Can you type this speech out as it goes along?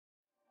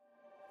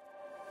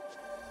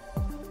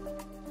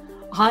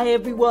Hi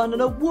everyone,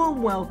 and a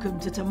warm welcome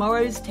to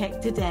tomorrow's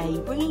Tech Today,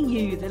 bringing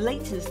you the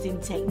latest in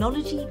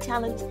technology,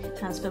 talent,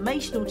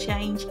 transformational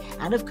change,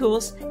 and of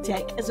course,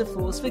 tech as a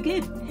force for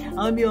good.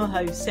 I'm your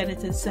host,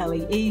 Senator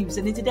Sally Eaves,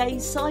 and in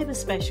today's Cyber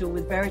Special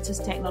with Veritas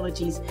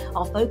Technologies,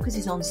 our focus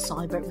is on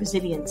cyber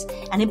resilience,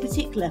 and in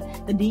particular,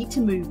 the need to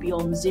move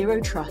beyond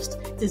zero trust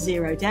to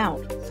zero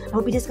doubt. And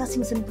we'll be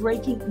discussing some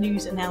breaking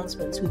news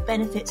announcements with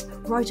benefits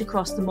right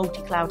across the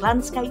multi-cloud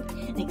landscape,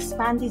 an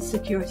expanded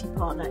security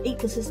partner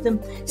ecosystem,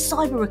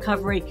 cyber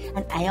recovery,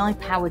 and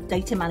AI-powered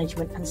data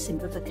management and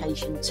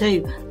simplification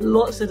too.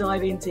 Lots to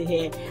dive into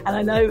here. And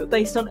I know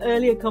based on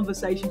earlier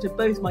conversations with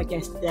both my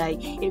guests today,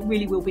 it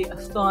really will be a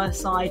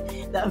fireside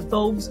that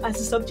evolves as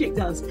the subject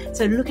does.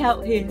 So look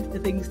out here for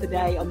things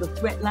today on the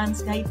threat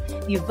landscape,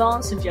 the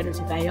advance of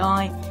generative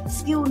AI,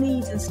 skill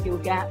needs and skill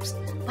gaps,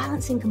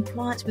 balancing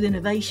compliance with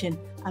innovation,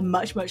 and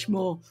much, much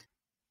more.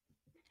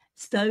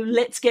 So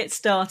let's get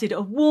started.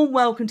 A warm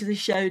welcome to the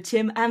show,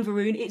 Tim and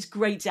Varun. It's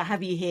great to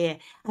have you here.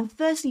 And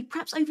firstly,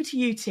 perhaps over to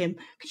you, Tim.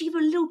 Could you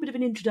give a little bit of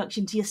an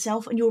introduction to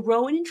yourself and your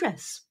role and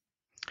interests?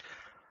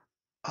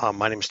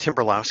 My name is Tim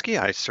Burlowski.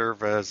 I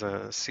serve as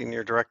a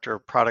Senior Director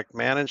of Product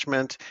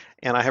Management,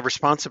 and I have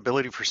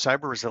responsibility for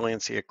cyber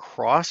resiliency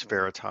across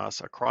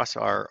Veritas, across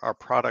our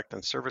product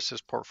and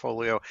services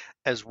portfolio,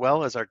 as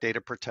well as our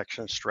data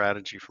protection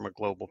strategy from a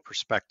global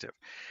perspective.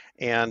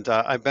 And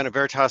I've been at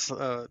Veritas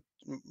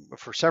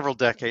for several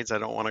decades. I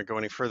don't want to go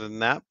any further than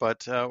that,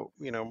 but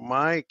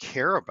my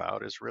care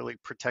about is really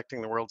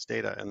protecting the world's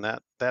data, and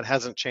that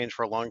hasn't changed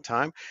for a long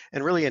time,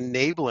 and really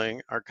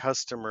enabling our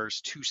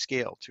customers to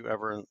scale to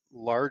ever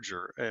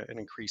larger and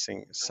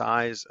increasing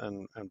size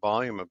and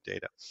volume of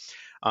data.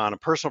 On a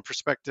personal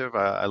perspective,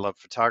 I love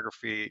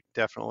photography,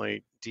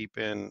 definitely deep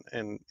in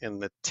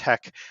the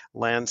tech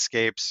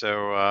landscape.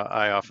 So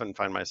I often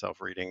find myself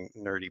reading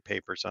nerdy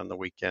papers on the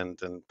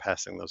weekend and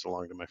passing those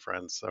along to my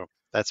friends. So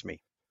that's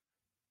me.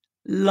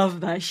 Love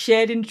that.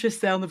 Shared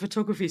interest there on the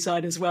photography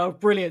side as well.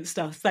 Brilliant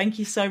stuff. Thank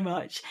you so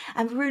much.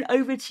 And Varun,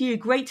 over to you.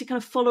 Great to kind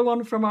of follow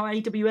on from our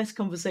AWS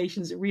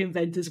conversations at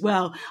reInvent as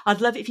well.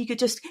 I'd love it if you could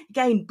just,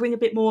 again, bring a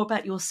bit more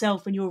about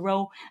yourself and your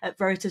role at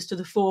Veritas to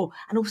the fore,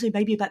 and also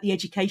maybe about the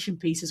education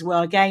piece as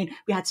well. Again,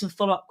 we had some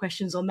follow-up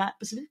questions on that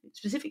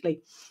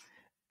specifically.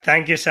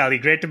 Thank you, Sally.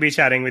 Great to be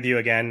chatting with you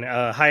again.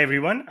 Hi,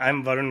 everyone.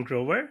 I'm Varun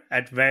Grover.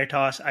 At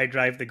Veritas, I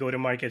drive the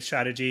go-to-market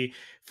strategy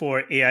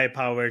for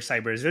AI-powered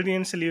cyber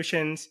resilience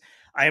solutions.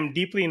 I am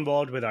deeply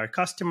involved with our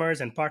customers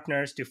and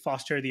partners to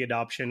foster the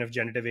adoption of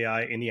generative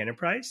AI in the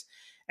enterprise.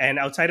 And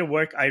outside of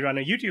work, I run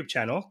a YouTube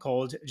channel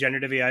called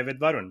Generative AI with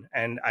Varun.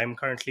 And I'm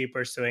currently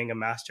pursuing a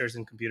master's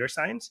in computer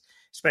science,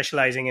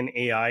 specializing in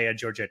AI at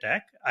Georgia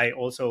Tech. I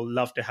also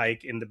love to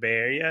hike in the Bay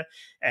Area,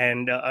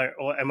 and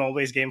I'm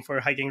always game for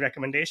hiking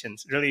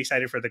recommendations. Really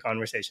excited for the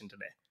conversation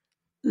today.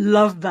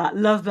 Love that.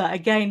 Love that.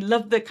 Again,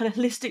 love the kind of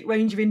holistic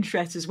range of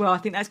interests as well. I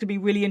think that's going to be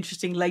really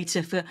interesting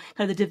later for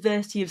kind of the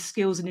diversity of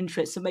skills and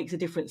interests that makes a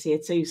difference here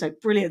too. So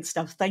brilliant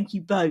stuff. Thank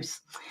you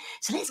both.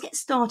 So let's get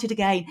started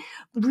again,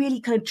 really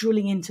kind of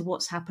drilling into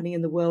what's happening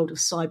in the world of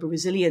cyber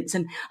resilience.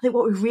 And I think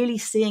what we're really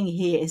seeing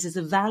here is as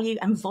the value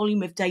and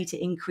volume of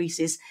data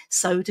increases,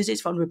 so does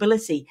its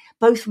vulnerability,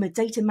 both from a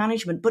data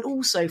management, but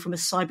also from a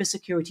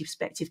cybersecurity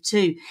perspective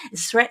too.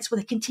 As threats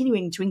were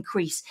continuing to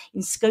increase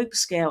in scope,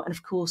 scale, and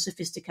of course,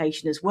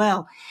 sophistication as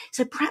well.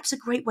 So perhaps a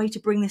great way to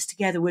bring this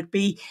together would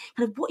be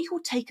kind of what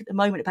your take at the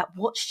moment about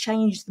what's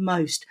changed the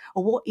most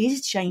or what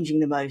is changing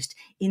the most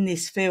in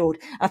this field.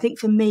 I think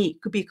for me,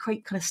 it could be a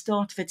great kind of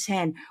start for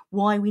 10,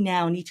 why we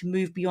now need to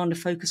move beyond a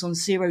focus on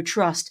zero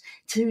trust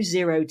to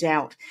zero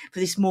doubt for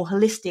this more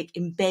holistic,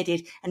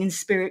 embedded and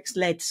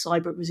experience-led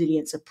cyber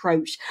resilience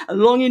approach. A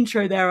long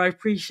intro there, I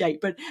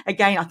appreciate, but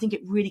again, I think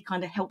it really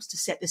kind of helps to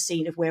set the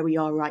scene of where we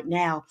are right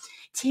now.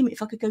 Tim,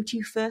 if I could go to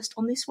you first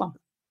on this one.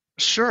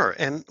 Sure.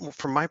 And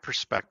from my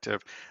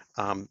perspective,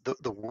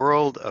 the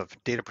world of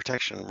data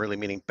protection, really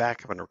meaning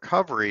backup and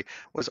recovery,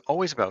 was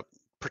always about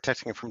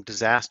protecting it from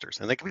disasters.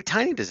 And they could be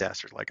tiny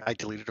disasters, like I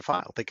deleted a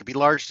file. They could be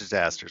large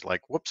disasters,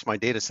 like, whoops, my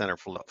data center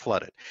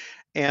flooded.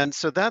 And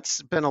so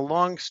that's been a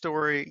long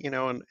story,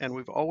 and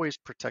we've always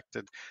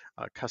protected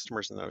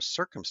customers in those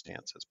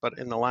circumstances. But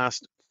in the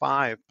last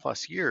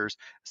 5+ years,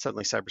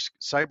 suddenly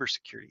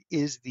cybersecurity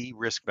is the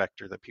risk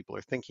vector that people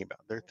are thinking about.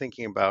 They're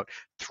thinking about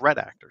threat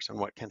actors and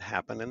what can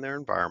happen in their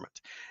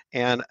environment.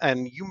 And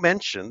you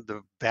mentioned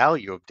the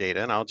value of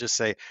data, and I'll just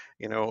say,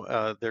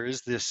 there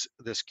is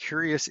this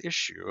curious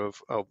issue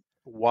of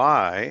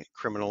why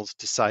criminals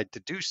decide to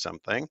do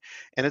something,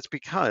 and it's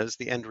because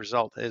the end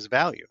result is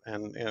value.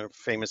 And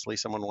famously,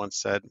 someone once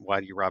said,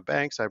 "Why do you rob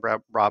banks?" I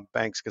rob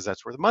banks because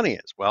that's where the money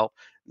is. Well,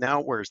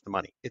 now where's the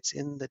money? It's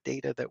in the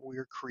data that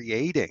we're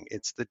creating.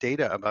 It's the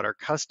data about our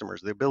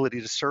customers, the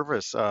ability to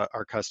service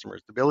our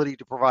customers, the ability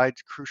to provide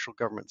crucial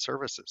government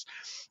services.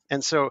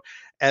 And so,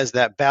 as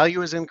that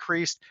value is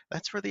increased,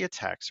 that's where the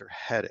attacks are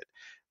headed.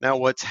 Now,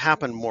 what's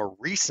happened more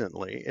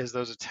recently is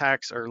those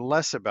attacks are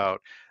less about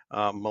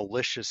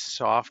malicious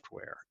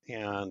software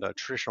and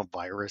traditional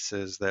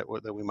viruses that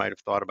we might have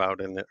thought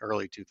about in the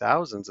early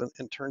 2000s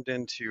and turned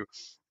into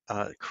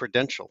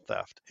credential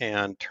theft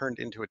and turned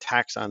into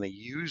attacks on the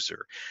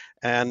user.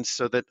 And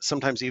so that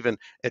sometimes even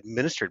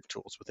administrative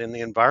tools within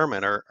the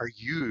environment are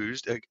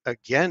used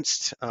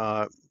against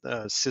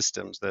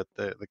systems that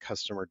the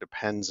customer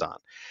depends on.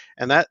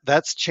 And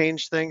that's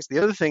changed things. The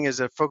other thing is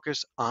a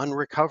focus on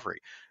recovery,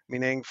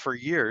 meaning for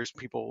years,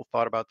 people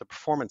thought about the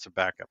performance of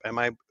backup. Am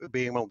I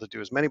being able to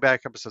do as many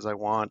backups as I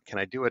want? Can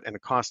I do it in a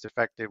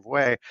cost-effective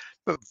way?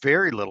 But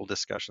very little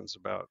discussions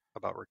about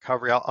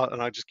recovery.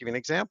 And I'll just give you an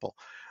example.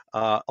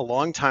 A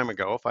long time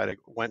ago, if I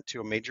went to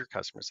a major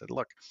customer and said,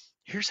 look,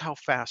 here's how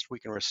fast we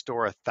can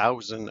restore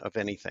 1,000 of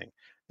anything,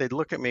 they'd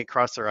look at me,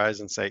 cross their eyes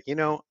and say,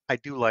 I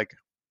do like,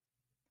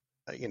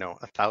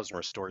 1,000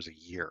 restores a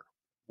year.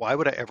 Why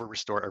would I ever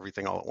restore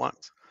everything all at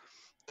once?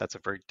 That's a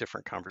very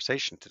different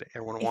conversation today.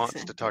 Everyone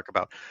wants to talk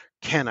about,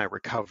 can I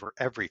recover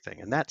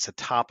everything? And that's a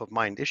top of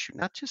mind issue,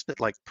 not just at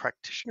like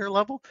practitioner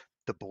level,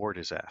 the board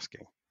is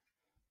asking.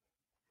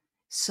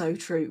 So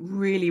true.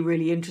 Really,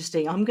 really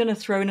interesting. I'm going to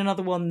throw in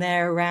another one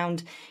there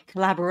around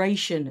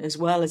collaboration as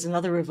well as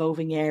another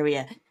evolving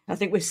area. I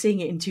think we're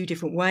seeing it in two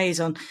different ways.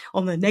 On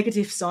the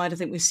negative side, I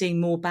think we're seeing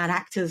more bad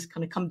actors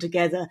kind of come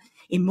together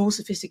in more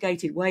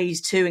sophisticated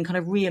ways too, and kind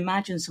of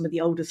reimagine some of the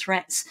older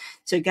threats.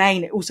 So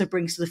again, it also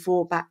brings to the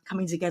fore back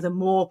coming together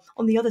more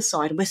on the other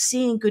side. And we're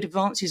seeing good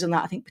advances on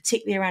that, I think,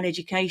 particularly around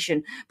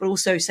education, but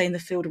also say in the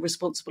field of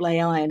responsible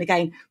AI. And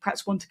again,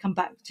 perhaps want to come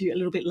back to you a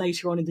little bit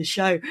later on in the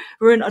show.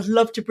 Varun, I'd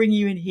love to bring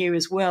you in here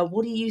as well.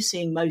 What are you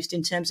seeing most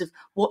in terms of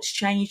what's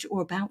changed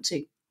or about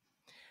to?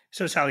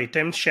 So, Sally,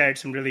 Tim shared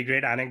some really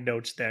great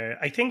anecdotes there.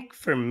 I think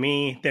for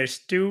me, there's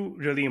two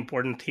really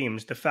important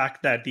themes. The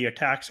fact that the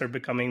attacks are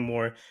becoming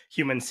more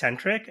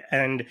human-centric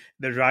and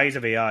the rise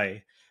of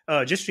AI.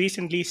 Just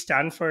recently,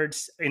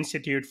 Stanford's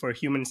Institute for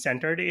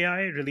Human-Centered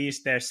AI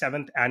released their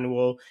 7th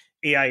annual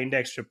AI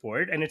Index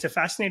report, and it's a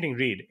fascinating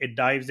read. It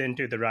dives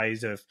into the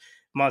rise of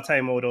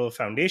multimodal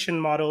foundation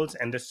models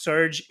and the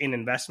surge in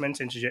investments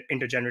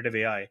into generative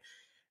AI.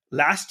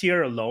 Last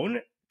year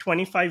alone,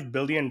 $25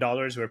 billion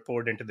were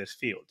poured into this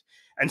field.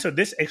 And so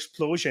this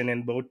explosion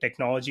in both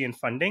technology and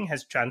funding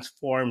has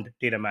transformed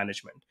data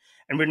management.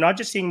 And we're not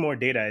just seeing more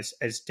data,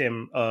 as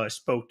Tim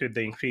spoke to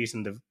the increase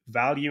in the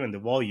value and the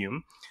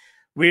volume.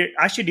 We're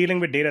actually dealing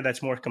with data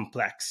that's more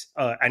complex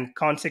and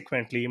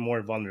consequently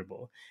more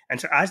vulnerable. And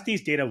so as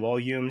these data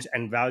volumes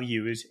and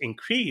values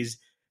increase,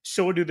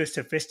 so do the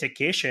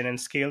sophistication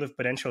and scale of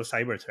potential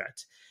cyber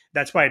threats.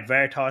 That's why at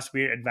Veritas,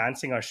 we're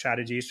advancing our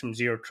strategies from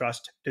zero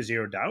trust to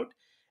zero doubt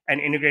and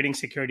integrating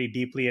security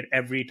deeply at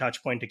every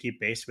touch point to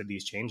keep pace with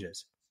these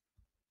changes.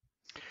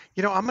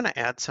 I'm going to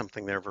add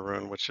something there,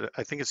 Varun, which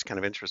I think is kind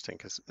of interesting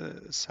because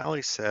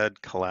Sally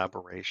said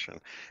collaboration.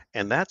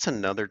 And that's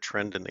another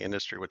trend in the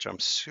industry, which I'm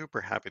super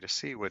happy to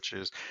see, which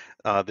is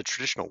the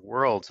traditional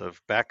worlds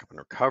of backup and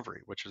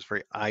recovery, which is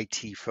very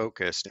IT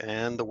focused,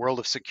 and the world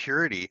of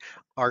security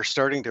are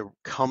starting to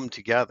come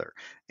together.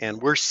 And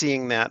we're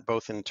seeing that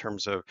both in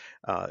terms of,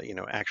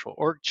 actual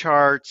org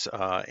charts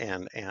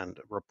and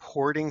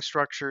reporting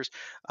structures,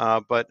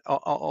 but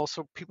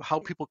also how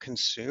people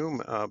consume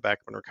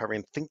backup and recovery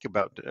and think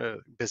about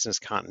business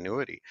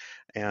continuity.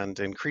 And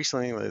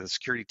increasingly, the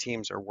security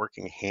teams are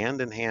working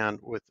hand in hand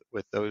with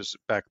those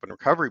backup and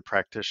recovery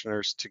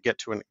practitioners to get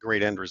to a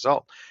great end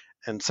result.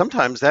 And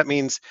sometimes that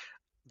means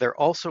they're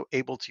also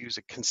able to use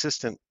a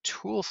consistent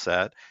tool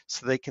set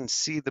so they can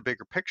see the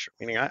bigger picture,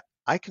 meaning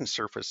I can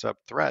surface up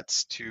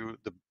threats to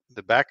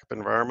the backup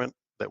environment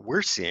that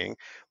we're seeing,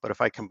 but if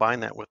I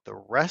combine that with the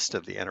rest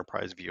of the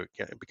enterprise view,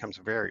 it becomes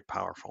very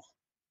powerful.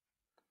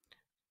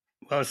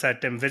 Well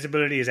said, Tim.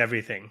 Visibility is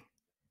everything.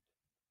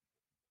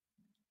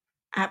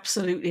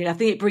 Absolutely. And I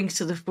think it brings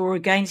to the fore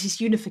again, it's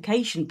this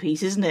unification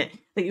piece, isn't it?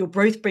 That you're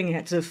both bringing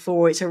it to the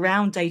fore. It's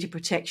around data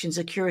protection,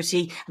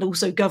 security, and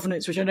also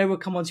governance, which I know we'll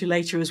come on to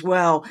later as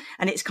well.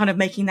 And it's kind of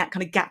making that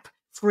kind of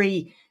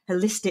gap-free,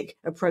 holistic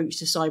approach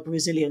to cyber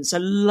resilience. I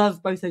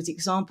love both those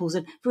examples.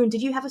 And Varun,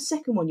 did you have a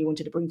second one you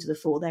wanted to bring to the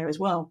fore there as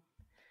well?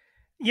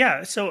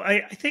 Yeah, so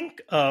I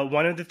think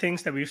one of the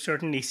things that we've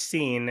certainly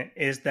seen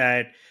is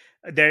that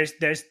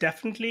there's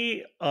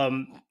definitely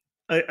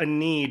a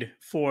need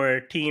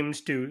for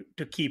teams to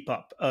keep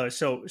up.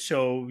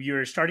 So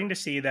you're starting to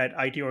see that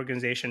IT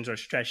organizations are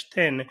stretched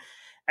thin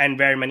and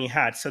wear many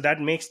hats. So that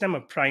makes them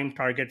a prime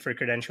target for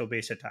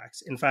credential-based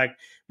attacks. In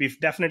fact, we've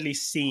definitely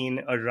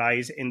seen a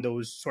rise in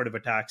those sort of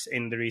attacks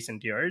in the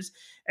recent years.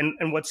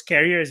 And what's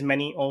scarier is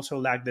many also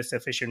lack the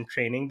sufficient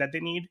training that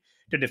they need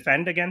to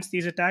defend against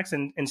these attacks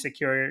and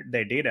secure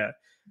their data.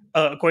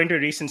 According to a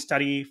recent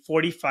study,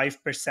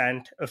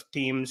 45% of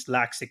teams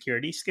lack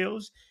security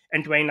skills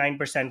and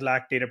 29%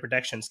 lack data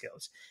protection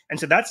skills. And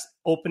so that's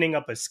opening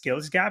up a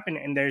skills gap,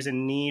 and there's a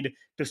need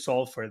to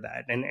solve for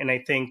that. And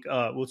I think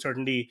we'll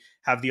certainly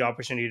have the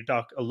opportunity to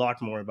talk a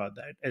lot more about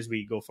that as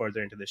we go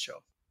further into the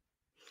show.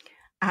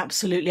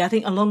 Absolutely. I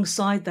think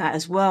alongside that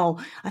as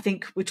well, I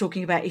think we're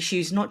talking about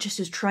issues not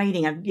just as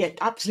training, and yet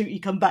absolutely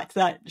come back to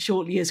that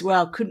shortly as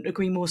well. Couldn't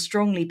agree more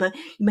strongly. But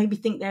you made me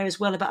think there as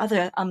well about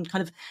other kind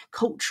of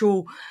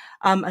cultural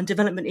and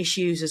development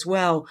issues as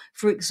well.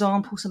 For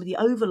example, some of the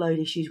overload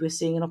issues we're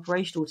seeing in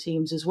operational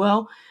teams as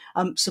well.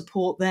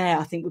 Support there,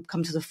 I think, would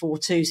come to the fore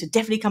too. So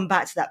definitely come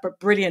back to that. But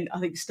brilliant, I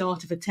think,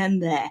 start of a 10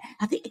 there.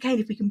 I think, again,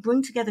 if we can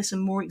bring together some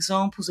more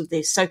examples of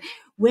this. So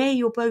where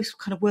you're both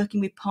kind of working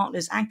with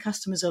partners and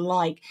customers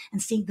alike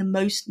and seeing the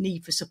most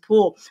need for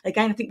support.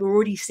 Again, I think we're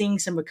already seeing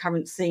some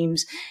recurrent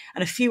themes,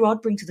 and a few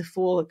I'd bring to the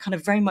fore, kind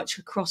of very much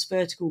across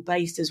vertical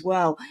based as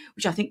well,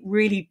 which I think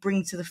really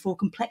bring to the fore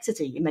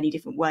complexity in many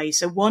different ways.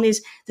 So one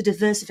is the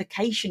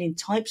diversification in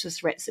types of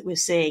threats that we're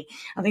seeing.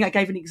 I think I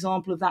gave an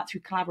example of that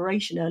through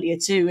collaboration earlier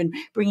too, and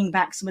bringing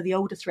back some of the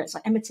older threats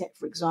like Emitet,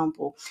 for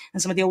example,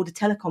 and some of the older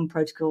telecom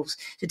protocols.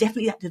 So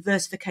definitely that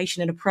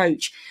diversification and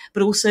approach,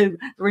 but also,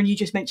 Varun, you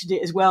just mentioned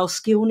it as well,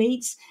 skill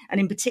needs, and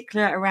in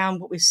particular around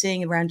what we're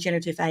seeing around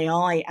generative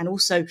AI, and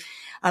also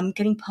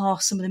getting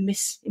past some of the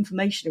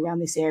misinformation around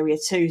this area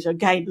too. So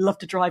again, love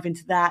to drive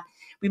into that.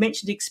 We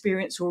mentioned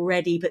experience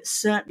already, but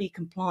certainly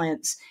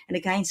compliance. And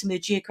again, some of the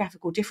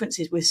geographical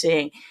differences we're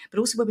seeing, but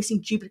also where we're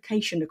seeing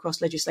duplication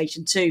across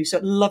legislation too. So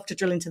I'd love to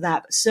drill into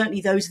that. But certainly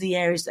those are the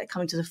areas that are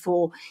coming to the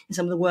fore in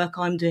some of the work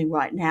I'm doing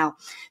right now.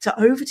 So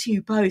over to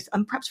you both.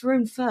 And perhaps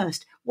Varun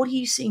first, what are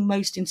you seeing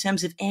most in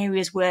terms of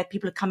areas where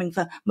people are coming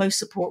for most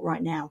support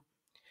right now?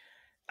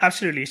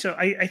 Absolutely. So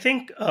I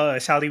think,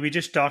 Sally, we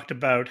just talked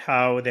about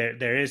how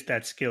there is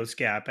that skills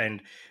gap,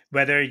 and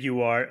whether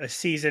you are a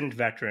seasoned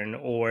veteran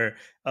or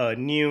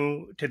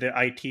new to the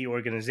IT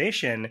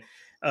organization,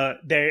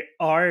 there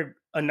are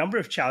a number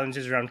of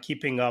challenges around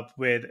keeping up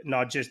with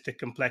not just the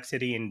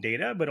complexity in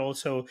data, but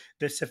also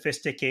the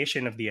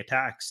sophistication of the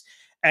attacks.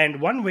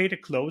 And one way to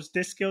close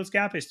this skills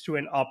gap is through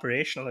an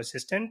operational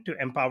assistant to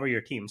empower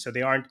your team so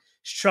they aren't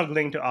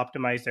struggling to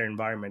optimize their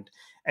environment.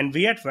 And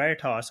we at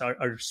Veritas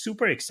are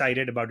super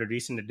excited about a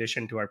recent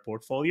addition to our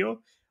portfolio,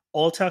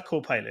 Alta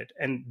Copilot.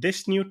 And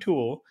this new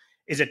tool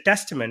is a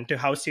testament to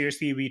how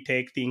seriously we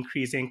take the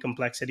increasing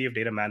complexity of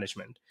data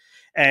management.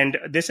 And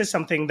this is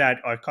something that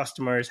our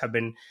customers have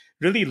been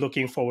really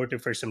looking forward to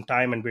for some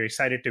time, and we're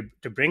excited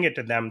to bring it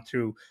to them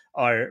through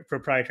our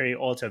proprietary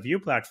Alta View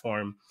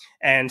platform.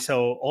 And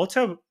so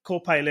Alta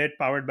Copilot,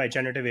 powered by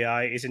generative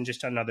AI, isn't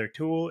just another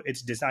tool.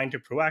 It's designed to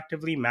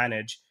proactively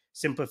manage,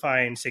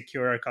 simplify, and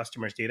secure our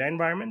customers' data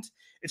environments.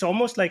 It's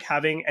almost like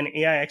having an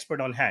AI expert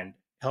on hand,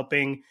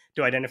 helping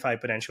to identify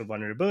potential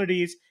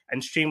vulnerabilities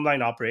and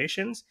streamline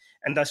operations,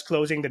 and thus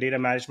closing the data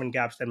management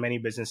gaps that many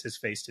businesses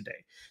face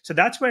today. So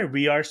that's where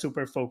we are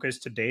super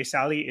focused today,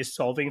 Sally, is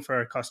solving for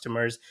our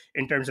customers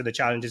in terms of the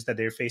challenges that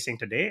they're facing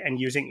today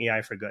and using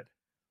AI for good.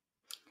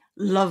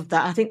 Love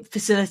that. I think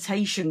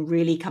facilitation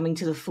really coming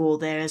to the fore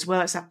there as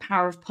well. It's that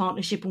power of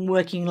partnership and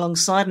working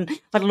alongside. And I've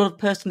had a lot of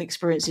personal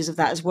experiences of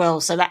that as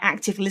well. So that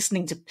active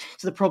listening to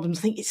the problems,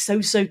 I think it's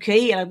so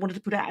key. And I wanted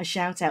to put out a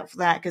shout out for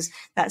that because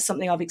that's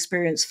something I've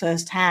experienced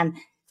firsthand.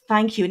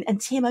 Thank you. And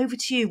Tim, over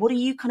to you. What are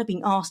you kind of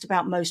being asked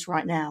about most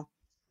right now?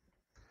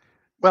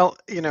 Well,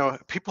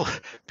 people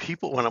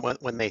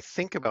when they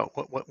think about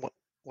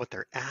what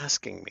they're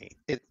asking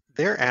me,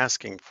 they're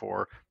asking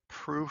for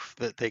proof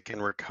that they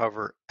can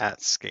recover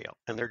at scale.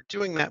 And they're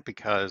doing that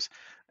because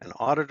an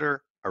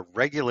auditor, a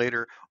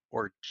regulator,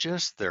 or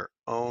just their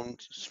own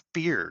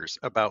fears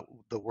about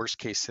the worst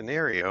case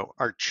scenario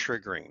are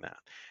triggering that.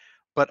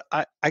 But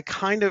I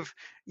kind of,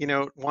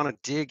 want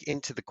to dig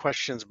into the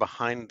questions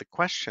behind the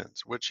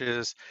questions, which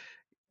is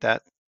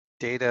that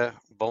data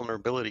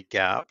vulnerability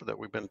gap that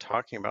we've been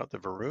talking about,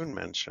 that Varun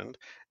mentioned.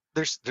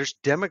 There's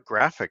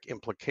demographic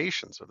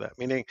implications of that,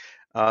 meaning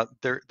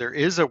there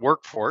is a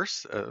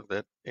workforce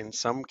that in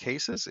some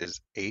cases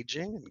is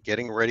aging and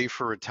getting ready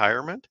for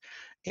retirement,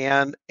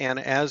 and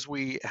as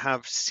we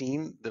have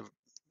seen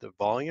the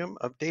volume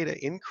of data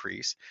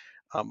increase,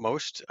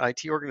 most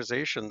IT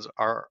organizations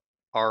are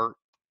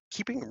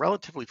keeping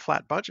relatively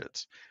flat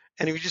budgets.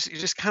 And you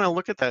just kind of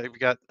look at that. You've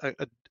got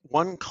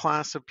one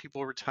class of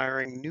people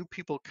retiring, new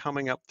people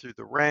coming up through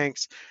the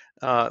ranks.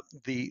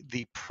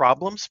 The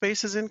problem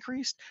space has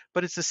increased,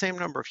 but it's the same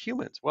number of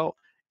humans. Well,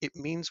 it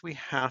means we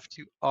have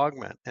to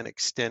augment and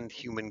extend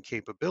human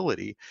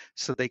capability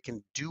so they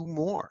can do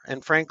more.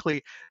 And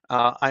frankly,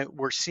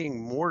 we're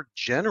seeing more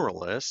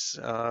generalists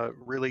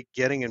really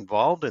getting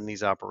involved in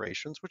these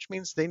operations, which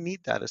means they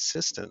need that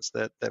assistance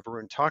that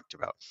Varun talked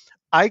about.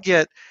 I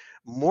get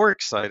more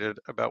excited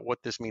about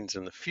what this means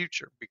in the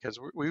future because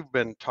we've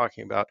been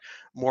talking about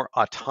more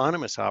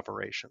autonomous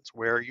operations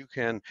where you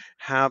can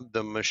have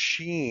the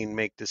machine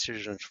make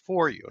decisions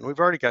for you. And we've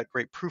already got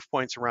great proof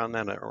points around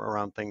that,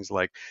 around things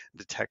like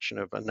detection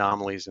of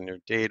anomalies in your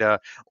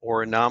data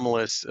or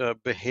anomalous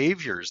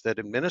behaviors that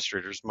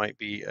administrators might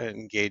be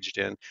engaged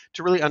in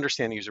to really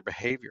understand user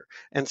behavior.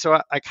 And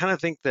so I kind of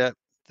think that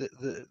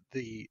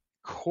the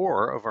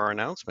core of our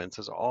announcements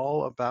is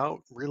all about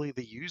really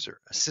the user,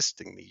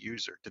 assisting the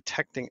user,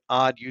 detecting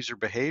odd user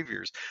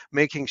behaviors,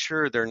 making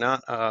sure they're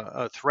not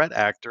a threat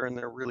actor and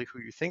they're really who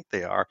you think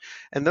they are.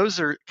 And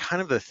those are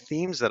kind of the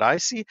themes that I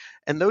see.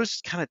 And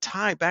those kind of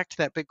tie back to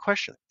that big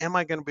question. Am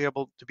I going to be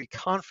able to be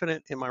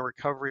confident in my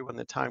recovery when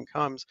the time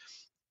comes?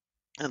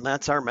 And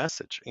that's our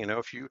message.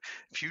 If you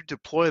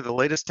deploy the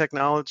latest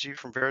technology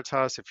from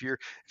Veritas, if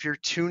you're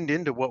tuned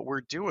into what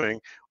we're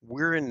doing,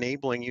 we're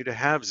enabling you to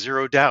have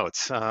zero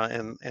doubts.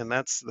 And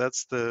that's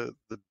the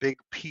big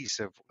piece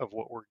of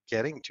what we're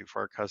getting to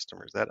for our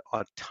customers, that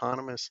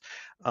autonomous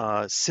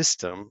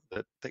system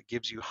that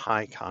gives you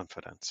high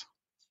confidence.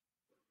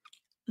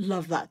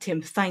 Love that,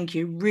 Tim. Thank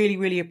you. Really,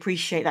 really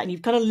appreciate that. And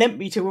you've kind of lent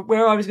me to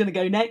where I was going to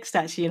go next,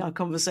 actually, in our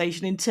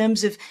conversation, in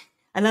terms of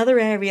another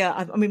area.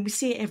 I mean, we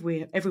see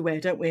it everywhere,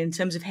 don't we, in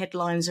terms of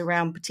headlines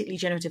around particularly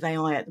generative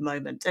AI at the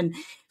moment. And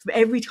from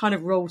every kind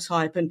of role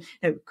type, and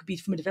it could be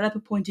from a developer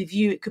point of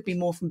view, it could be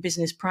more from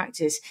business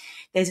practice.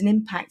 There's an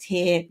impact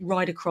here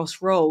right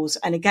across roles.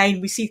 And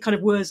again, we see kind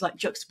of words like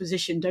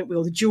juxtaposition, don't we,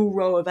 or the dual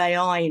role of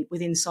AI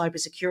within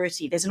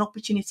cybersecurity. There's an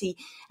opportunity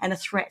and a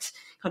threat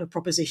kind of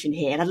proposition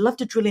here. And I'd love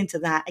to drill into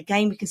that.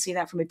 Again, we can see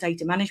that from a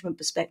data management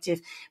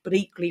perspective, but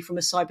equally from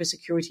a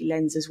cybersecurity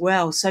lens as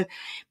well. So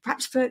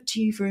perhaps to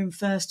you, Varun,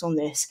 first on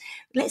this,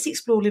 let's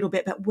explore a little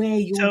bit about where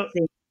you're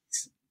thinking.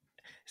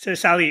 So,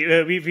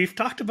 Sally, we've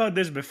talked about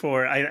this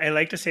before. I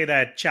like to say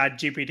that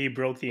ChatGPT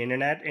broke the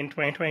internet in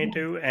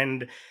 2022,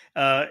 and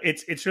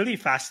it's really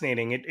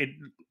fascinating. It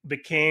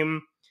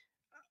became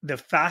the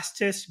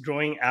fastest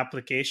growing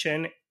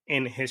application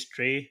in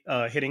history,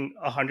 hitting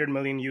 100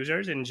 million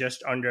users in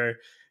just under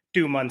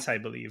 2 months, I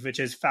believe, which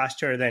is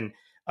faster than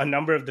a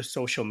number of the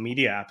social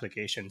media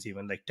applications,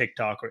 even like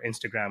TikTok or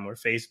Instagram or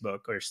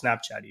Facebook or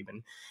Snapchat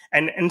even.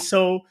 And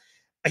so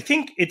I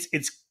think it's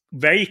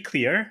very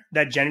clear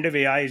that generative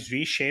AI is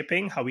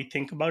reshaping how we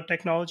think about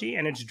technology,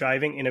 and it's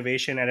driving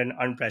innovation at an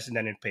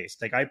unprecedented pace.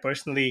 Like, I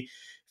personally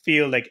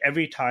feel like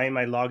every time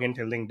I log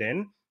into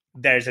LinkedIn,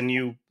 there's a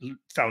new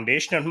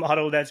foundational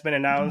model that's been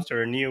announced,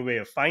 or a new way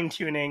of fine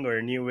tuning, or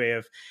a new way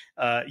of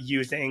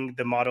using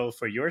the model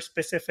for your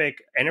specific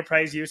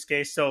enterprise use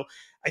case. So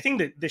I think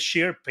that the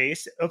sheer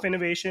pace of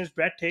innovation is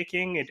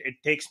breathtaking. It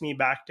takes me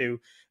back to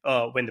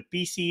when the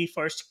PC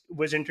first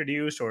was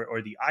introduced,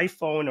 or the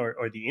iPhone,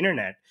 or the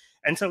internet.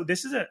 And so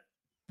this is a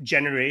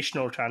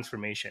generational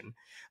transformation.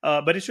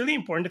 But it's really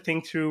important to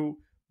think through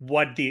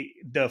what the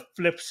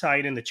flip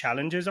side and the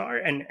challenges are,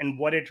 and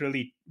what it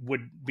really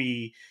would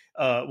be,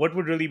 what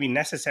would really be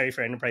necessary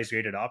for enterprise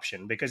grade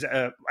adoption. Because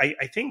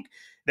I think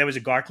there was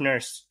a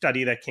Gartner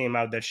study that came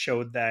out that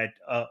showed that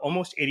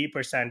almost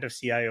 80% of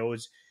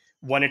CIOs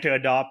wanted to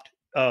adopt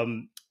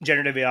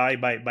generative AI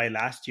by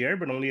last year,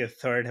 but only a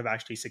third have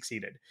actually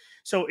succeeded.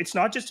 So it's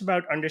not just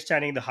about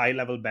understanding the high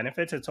level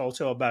benefits, it's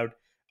also about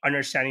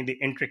understanding the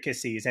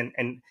intricacies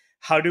and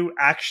how to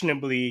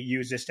actionably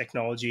use this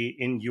technology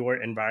in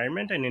your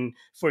environment and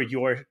for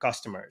your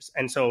customers.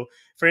 And so,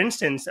 for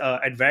instance,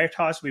 at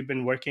Veritas, we've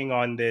been working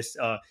on this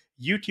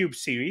YouTube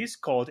series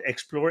called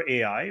Explore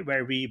AI,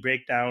 where we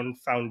break down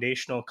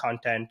foundational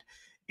content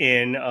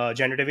in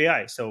generative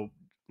AI. So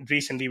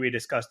recently we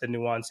discussed the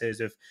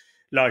nuances of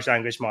large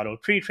language model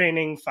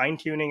pre-training,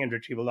 fine-tuning, and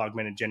retrieval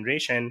augmented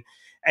generation.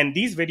 And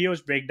these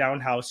videos break down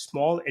how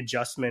small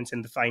adjustments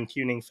in the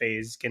fine-tuning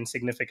phase can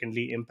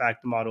significantly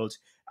impact the model's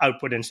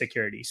output and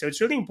security. So it's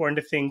really important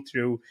to think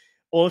through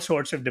all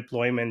sorts of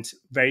deployments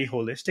very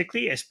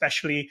holistically,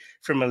 especially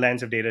from a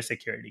lens of data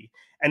security.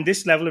 And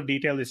this level of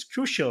detail is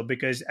crucial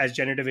because as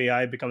generative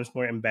AI becomes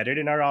more embedded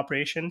in our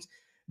operations,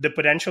 the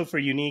potential for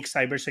unique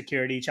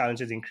cybersecurity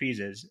challenges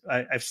increases.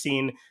 I've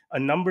seen a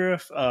number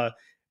of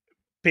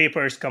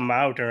papers come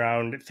out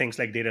around things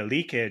like data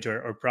leakage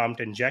or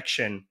prompt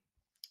injection.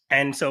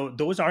 And so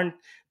those aren't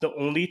the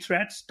only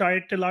threats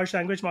tied to large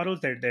language models.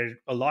 There's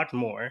a lot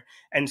more.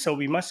 And so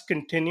we must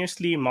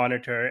continuously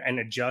monitor and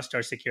adjust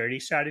our security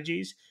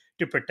strategies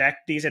to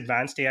protect these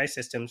advanced AI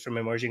systems from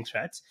emerging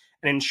threats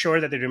and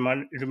ensure that they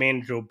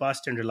remain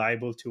robust and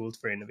reliable tools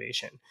for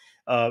innovation.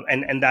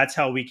 And that's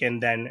how we can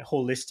then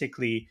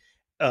holistically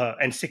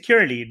and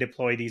securely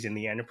deploy these in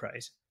the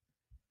enterprise.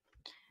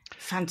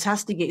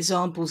 Fantastic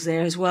examples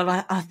there as well.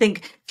 I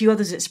think a few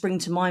others that spring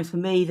to mind for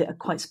me that are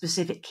quite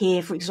specific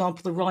here. For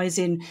example, the rise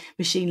in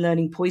machine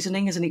learning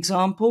poisoning as an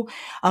example,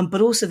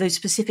 but also those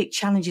specific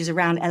challenges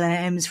around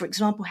LLMs, for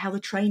example, how the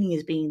training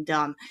is being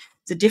done,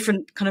 the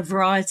different kind of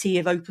variety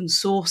of open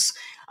source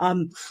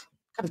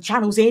kind of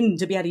channels in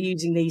to be able to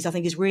using these, I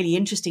think is really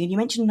interesting. And you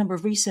mentioned a number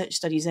of research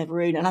studies there,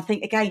 Varun. And I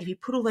think, again, if you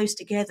put all those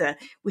together,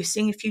 we're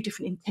seeing a few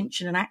different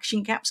intention and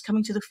action gaps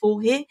coming to the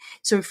fore here.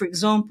 So, for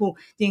example,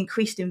 the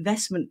increased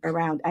investment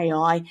around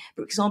AI,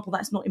 for example,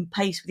 that's not in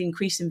pace with the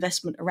increased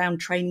investment around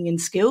training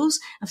and skills.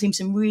 I've seen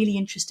some really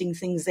interesting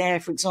things there.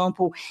 For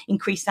example,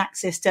 increased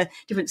access to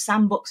different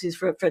sandboxes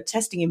for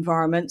testing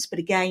environments, but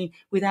again,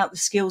 without the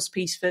skills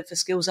piece for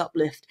skills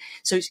uplift.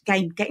 So, it's,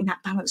 again, getting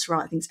that balance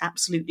right, I think is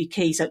absolutely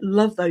key. So,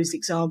 love those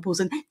examples.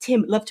 And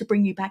Tim, love to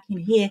bring you back in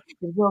here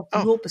as well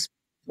from your perspective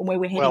on where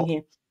we're heading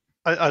here.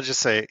 I'll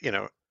just say,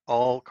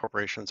 all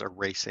corporations are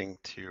racing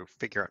to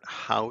figure out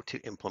how to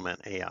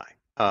implement AI.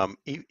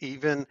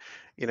 Even,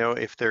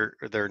 if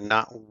they're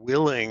not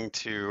willing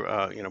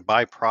to,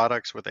 buy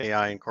products with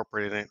AI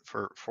incorporated in it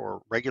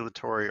for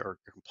regulatory or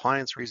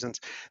compliance reasons,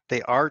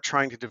 they are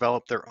trying to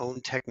develop their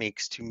own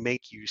techniques to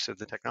make use of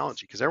the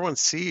technology because everyone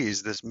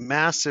sees this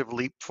massive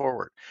leap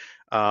forward.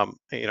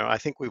 I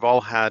think we've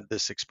all had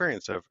this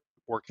experience of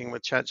working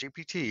with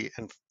ChatGPT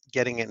and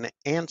getting an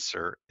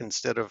answer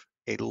instead of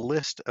a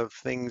list of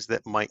things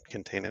that might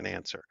contain an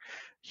answer.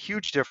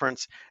 Huge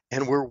difference,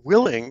 and we're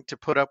willing to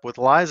put up with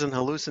lies and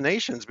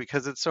hallucinations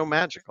because it's so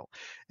magical.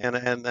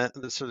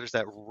 So there's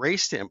that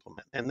race to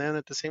implement, and then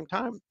at the same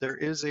time there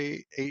is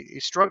a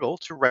struggle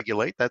to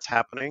regulate that's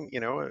happening,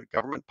 a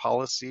government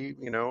policy,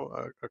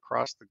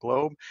 across the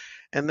globe.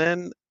 And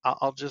then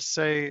I'll just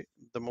say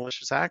the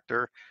malicious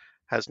actor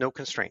has no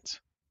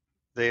constraints.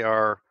 They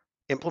are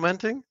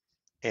implementing,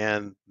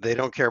 and they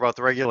don't care about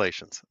the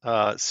regulations.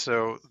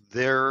 So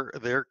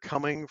they're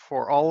coming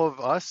for all of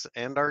us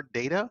and our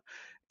data,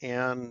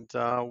 and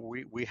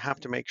we have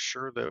to make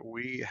sure that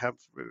we have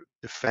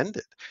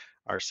defended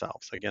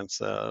ourselves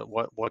against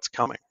what's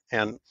coming.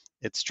 And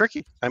it's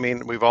tricky. I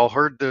mean, we've all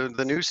heard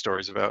the news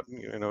stories about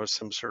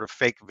some sort of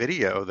fake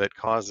video that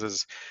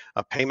causes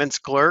a payments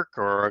clerk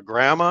or a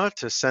grandma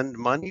to send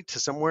money to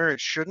somewhere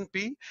it shouldn't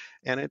be,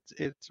 and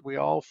it's we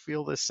all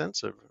feel this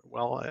sense of,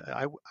 well,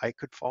 I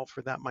could fall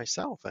for that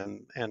myself,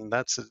 and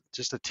that's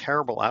just a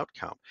terrible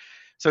outcome.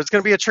 So it's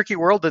going to be a tricky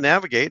world to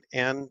navigate,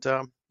 and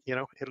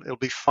it'll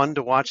be fun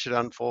to watch it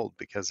unfold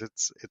because it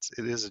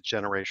is a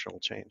generational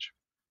change.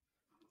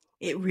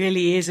 It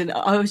really is. And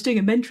I was doing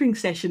a mentoring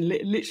session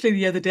literally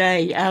the other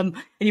day, and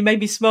you made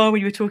me smile when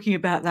you were talking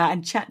about that.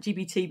 And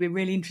ChatGPT being a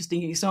really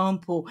interesting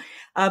example.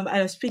 And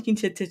I was speaking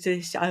to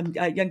this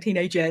a young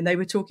teenager, and they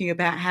were talking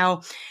about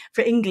how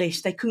for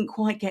English, they couldn't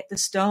quite get the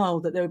style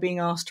that they were being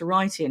asked to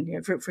write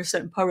in, for a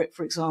certain poet,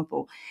 for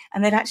example.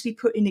 And they'd actually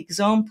put in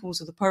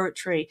examples of the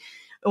poetry,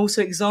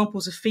 also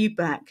examples of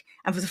feedback.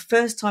 And for the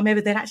first time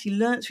ever, they'd actually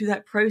learned through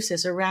that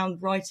process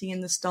around writing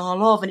in the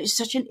style of. And it's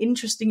such an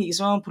interesting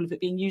example of it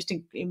being used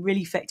in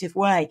really effective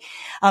way.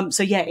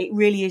 So yeah, it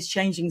really is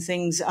changing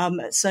things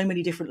at so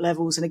many different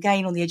levels. And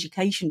again, on the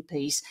education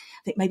piece,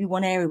 I think maybe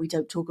one area we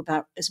don't talk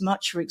about as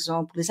much, for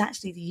example, is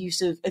actually the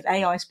use of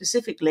AI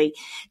specifically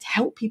to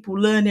help people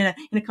learn in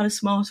a kind of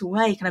smarter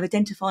way, kind of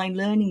identifying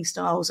learning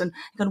styles and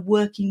kind of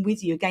working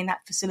with you. Again,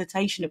 that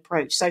facilitation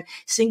approach. So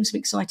seeing some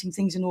exciting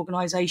things in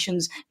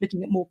organizations,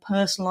 looking at more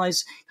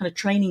personalized kind of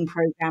training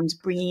programs,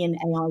 bringing in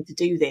AI to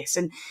do this.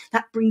 And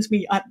that brings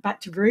me back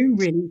to Varun,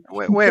 really.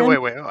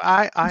 Wait.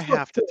 I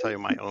have to tell you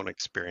my own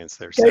experience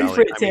there, Go for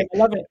Sally. it, I Tim. mean, I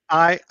love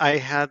it. I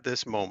had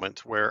this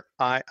moment where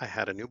I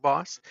had a new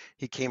boss.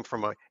 He came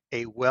from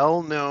a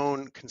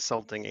well-known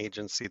consulting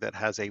agency that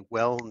has a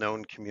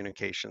well-known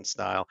communication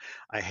style.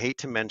 I hate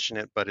to mention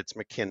it, but it's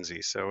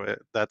McKinsey, so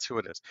that's who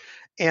it is.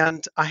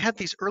 And I had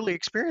these early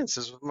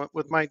experiences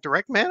with my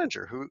direct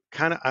manager, who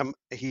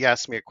he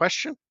asked me a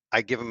question,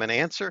 I give him an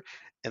answer,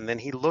 and then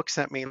he looks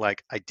at me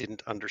like I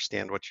didn't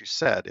understand what you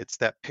said. It's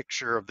that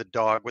picture of the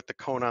dog with the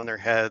cone on their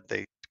head.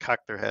 They cock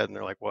their head and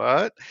they're like,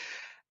 what?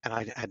 And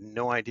I had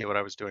no idea what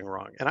I was doing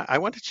wrong. And I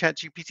went to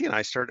ChatGPT and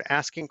I started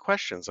asking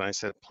questions. And I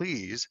said,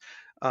 please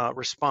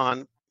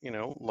respond,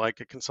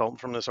 like a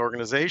consultant from this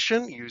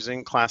organization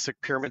using classic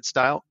pyramid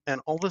style. And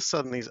all of a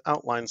sudden, these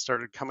outlines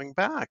started coming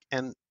back.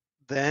 And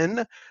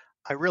then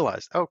I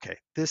realized, okay,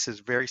 this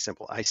is very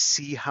simple. I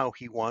see how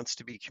he wants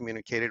to be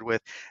communicated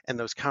with. And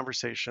those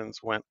conversations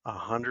went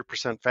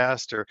 100%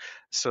 faster,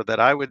 so that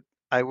I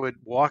would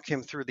walk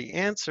him through the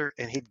answer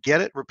and he'd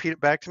get it, repeat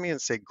it back to me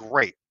and say,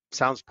 great,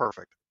 sounds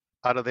perfect,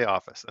 out of the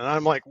office. And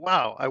I'm like,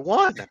 wow, I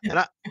won.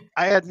 And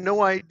I had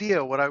no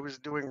idea what I was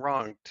doing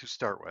wrong to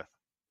start with.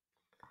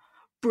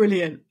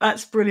 Brilliant.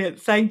 That's brilliant.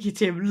 Thank you,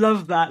 Tim.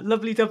 Love that.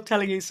 Lovely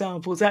dovetailing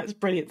examples. That's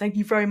brilliant. Thank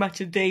you very much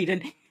indeed.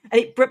 And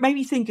it made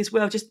me think as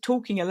well, just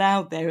talking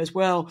aloud there as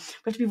well, we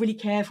have to be really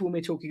careful when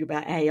we're talking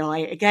about AI.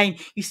 Again,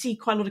 you see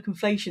quite a lot of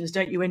conflations,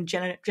 don't you, when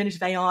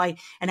generative AI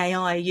and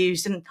AI are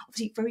used, and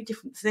obviously very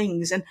different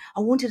things. And I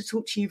wanted to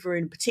talk to you,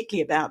 Varun,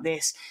 particularly about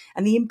this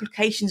and the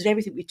implications of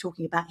everything we're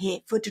talking about here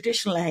for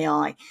traditional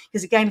AI.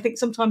 Because again, I think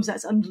sometimes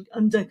that's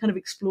under kind of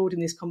explored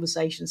in this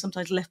conversation,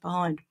 sometimes left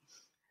behind.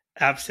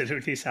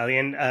 Absolutely, Sally.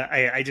 And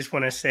I just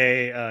want to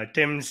say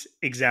Tim's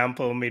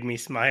example made me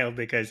smile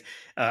because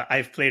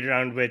I've played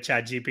around with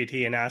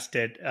ChatGPT and asked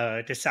it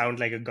to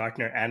sound like a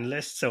Gartner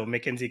analyst. So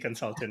McKinsey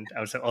consultant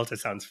also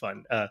sounds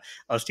fun.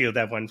 I'll steal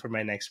that one for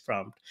my next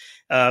prompt.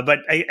 But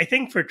I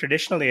think for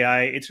traditional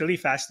AI, it's really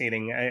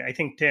fascinating. I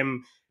think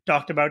Tim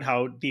talked about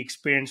how the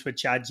experience with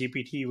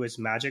ChatGPT was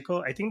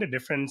magical. I think the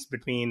difference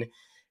between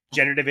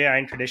generative AI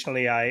and traditional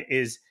AI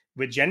is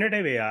with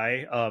generative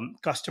AI,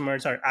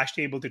 customers are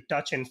actually able to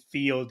touch and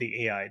feel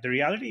the AI. The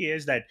reality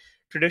is that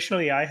traditional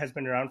AI has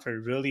been around for a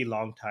really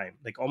long time,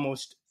 like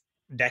almost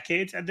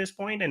decades at this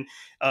point, and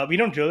we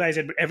don't realize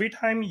it. But every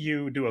time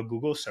you do a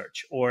Google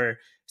search or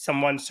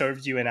someone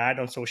serves you an ad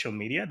on social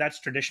media, that's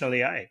traditional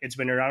AI. It's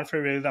been around for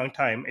a really long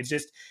time. It's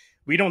just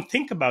we don't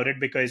think about it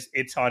because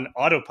it's on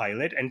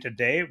autopilot. And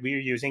today we're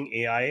using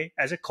AI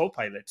as a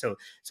co-pilot. So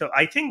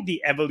I think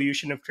the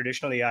evolution of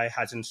traditional AI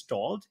hasn't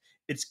stalled.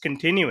 It's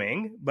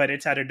continuing, but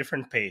it's at a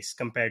different pace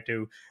compared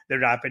to the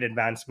rapid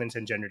advancements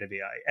in generative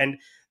AI. And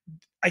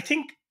I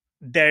think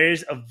there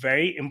is a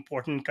very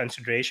important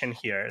consideration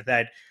here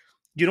that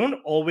you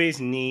don't always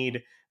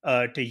need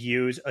to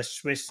use a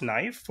Swiss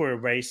knife for a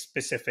very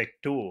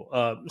specific tool.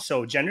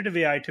 So generative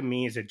AI to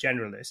me is a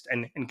generalist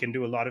and can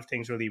do a lot of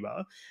things really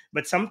well.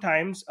 But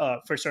sometimes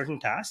for certain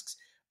tasks,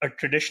 a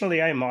traditional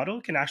AI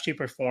model can actually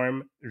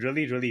perform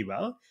really, really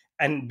well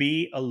and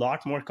be a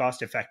lot more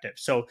cost effective.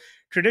 So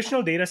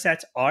traditional data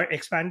sets are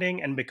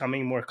expanding and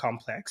becoming more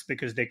complex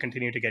because they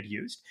continue to get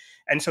used.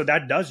 And so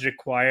that does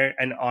require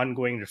an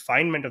ongoing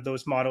refinement of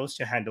those models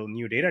to handle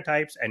new data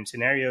types and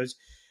scenarios.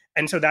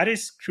 And so that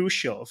is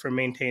crucial for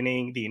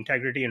maintaining the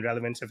integrity and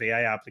relevance of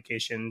AI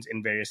applications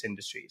in various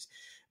industries.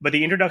 But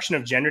the introduction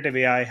of generative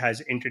AI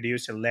has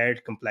introduced a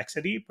layered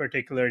complexity,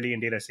 particularly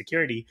in data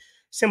security,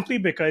 simply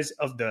because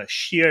of the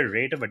sheer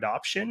rate of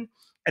adoption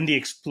and the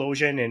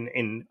explosion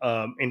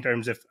in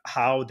terms of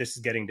how this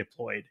is getting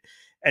deployed.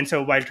 And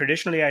so while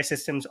traditional AI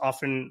systems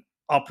often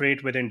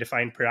operate within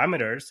defined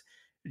parameters,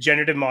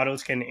 generative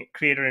models can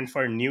create or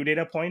infer new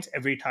data points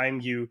every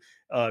time you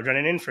run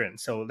an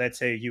inference. So let's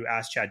say you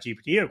ask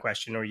ChatGPT a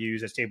question or you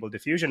use a stable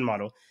diffusion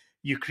model,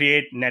 you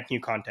create net new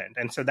content.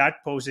 And so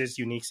that poses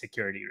unique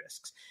security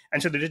risks.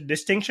 And so the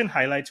distinction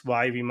highlights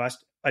why we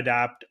must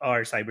adapt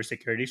our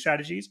cybersecurity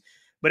strategies.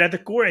 But at the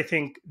core, I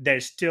think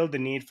there's still the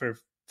need for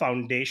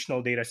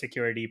foundational data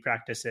security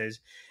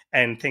practices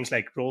and things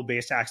like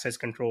role-based access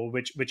control,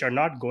 which are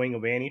not going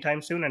away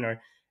anytime soon and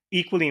are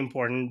equally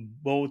important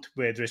both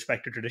with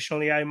respect to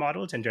traditional AI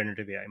models and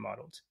generative AI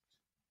models.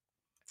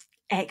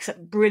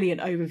 Excellent, brilliant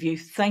overview.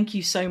 Thank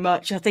you so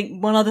much. I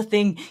think one other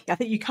thing, I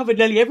think you covered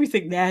nearly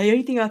everything there. The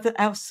only thing else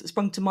that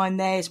sprung to mind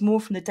there is more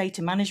from the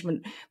data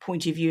management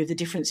point of view of the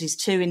differences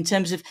too, in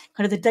terms of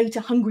kind of the data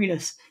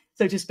hungriness,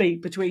 so to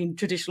speak, between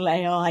traditional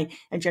AI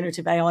and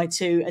generative AI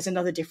too, as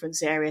another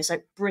difference area. So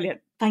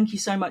brilliant. Thank you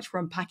so much for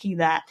unpacking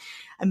that.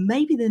 And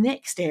maybe the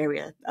next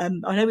area, I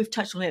know we've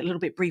touched on it a little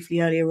bit briefly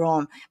earlier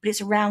on, but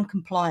it's around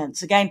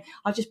compliance. Again,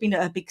 I've just been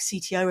at a big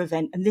CTO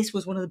event, and this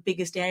was one of the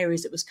biggest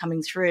areas that was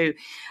coming through.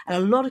 And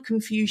a lot of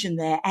confusion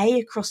there,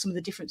 across some of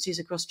the differences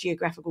across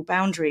geographical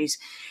boundaries,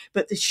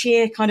 but the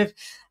sheer kind of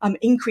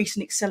increase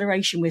in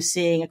acceleration we're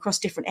seeing across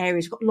different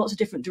areas. We've got lots of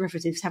different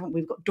derivatives, haven't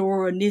we? We've got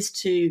DORA,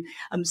 NIS2,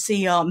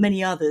 CR,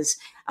 many others.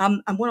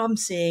 And what I'm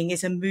seeing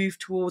is a move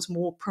towards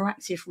more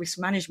proactive risk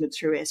management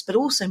through this, but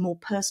also more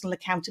personal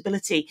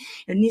accountability.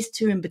 And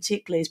NIS2 in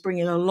particular is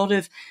bringing a lot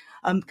of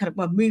kind of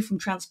a move from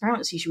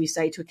transparency, should we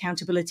say, to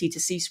accountability to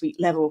C-suite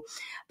level.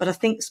 But I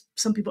think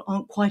some people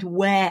aren't quite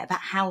aware about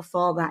how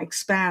far that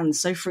expands.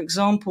 So, for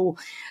example,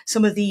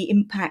 some of the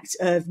impact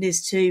of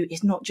NIS2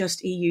 is not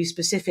just EU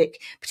specific,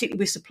 particularly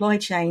with supply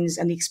chains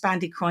and the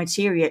expanded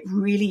criteria. It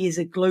really is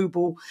a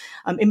global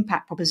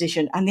impact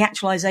proposition. And the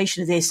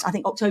actualization of this, I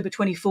think October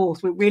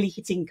 24th, we're really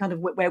hitting kind of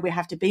where we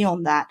have to be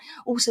on that.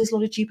 Also, there's a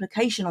lot of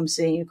duplication I'm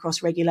seeing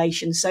across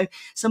regulations. So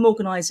some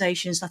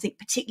organizations, I think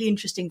particularly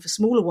interesting for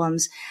smaller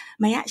ones,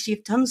 may actually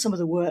have done some of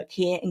the work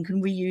here and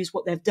can reuse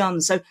what they've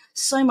done. So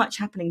much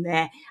happening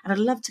there. And I'd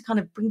love to kind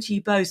of bring to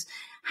you both,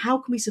 how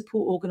can we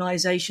support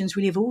organizations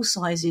really of all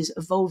sizes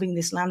evolving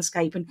this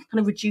landscape and kind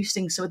of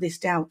reducing some of this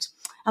doubt?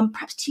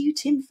 Perhaps to you,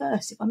 Tim,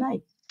 first, if I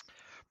may.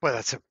 Well,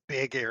 that's a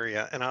big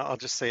area, and I'll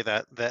just say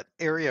that that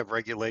area of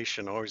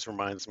regulation always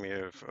reminds me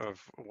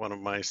of one of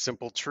my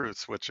simple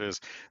truths, which is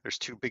there's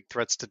two big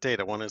threats to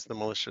data. One is the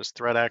malicious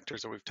threat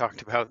actors that we've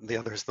talked about, and the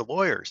other is the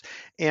lawyers.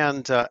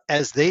 And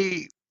as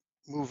they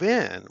move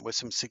in with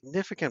some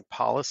significant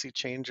policy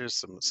changes,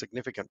 some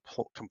significant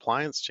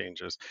compliance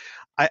changes,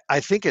 I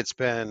think it's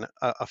been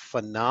a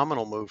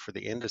phenomenal move for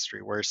the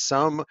industry, where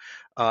some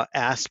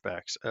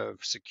aspects of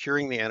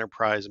securing the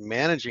enterprise,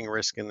 managing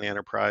risk in the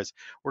enterprise,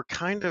 were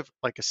kind of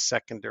like a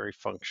secondary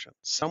function.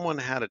 Someone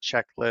had a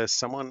checklist,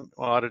 someone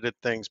audited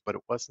things, but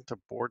it wasn't a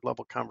board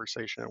level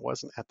conversation. It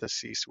wasn't at the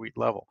C-suite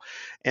level.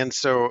 And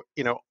so,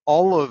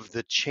 all of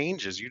the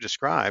changes you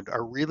described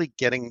are really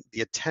getting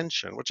the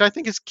attention, which I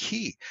think is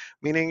key.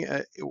 Meaning,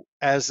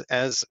 as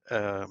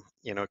a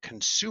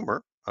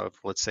consumer of,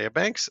 let's say, a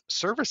bank's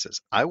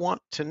services, I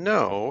want to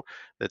know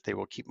that they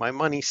will keep my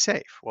money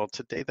safe. Well,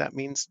 today that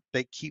means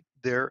they keep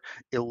their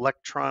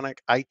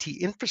electronic IT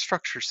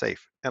infrastructure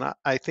safe, and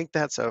I think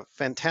that's a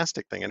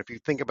fantastic thing. And if you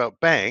think about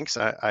banks,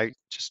 I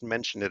just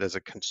mentioned it as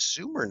a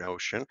consumer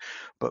notion,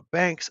 but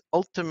banks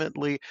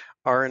ultimately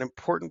are an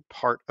important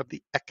part of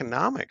the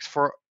economics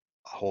for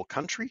a whole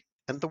country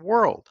and the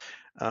world.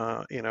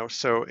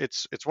 So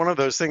it's one of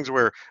those things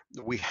where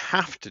we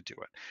have to do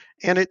it.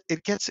 And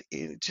it gets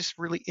just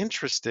really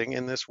interesting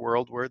in this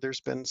world where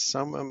there's been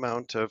some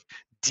amount of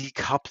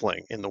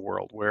decoupling in the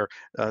world, where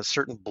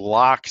certain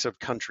blocks of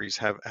countries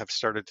have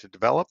started to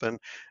develop, and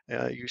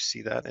you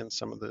see that in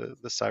some of the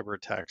cyber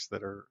attacks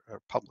that are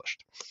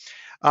published.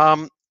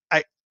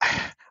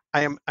 I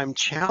I'm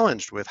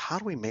challenged with how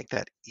do we make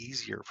that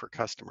easier for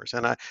customers?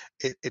 And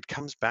it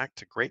comes back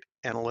to great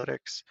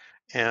analytics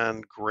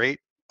and great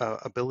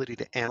ability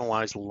to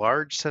analyze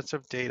large sets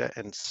of data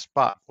and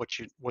spot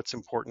what's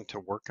important to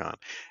work on.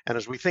 And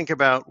as we think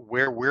about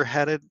where we're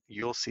headed,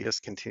 you'll see us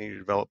continue to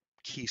develop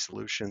key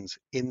solutions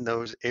in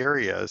those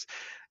areas.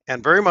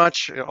 And very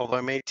much, although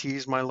I may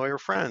tease my lawyer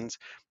friends,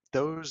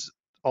 those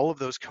all of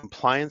those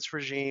compliance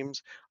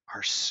regimes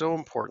are so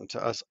important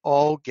to us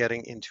all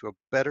getting into a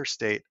better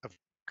state of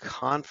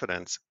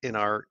confidence in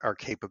our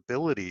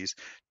capabilities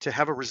to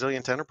have a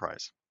resilient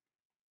enterprise.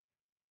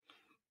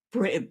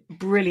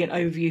 Brilliant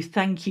overview.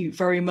 Thank you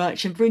very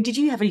much. And Varun, did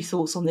you have any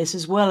thoughts on this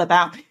as well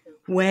about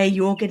where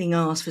you're getting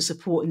asked for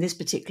support in this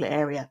particular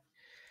area?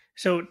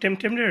 So Tim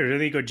did a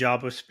really good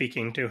job of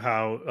speaking to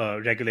how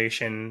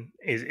regulation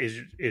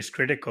is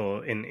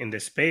critical in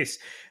this space.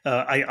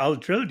 I'll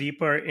drill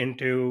deeper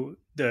into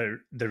the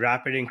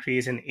rapid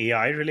increase in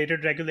AI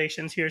related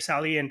regulations here,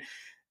 Sally, and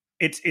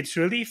it's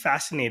really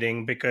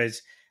fascinating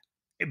because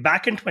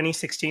back in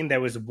 2016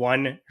 there was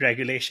one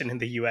regulation in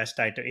the US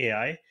tied to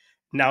AI.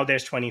 Now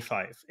there's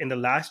 25. In the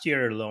last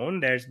year alone,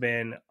 there's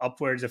been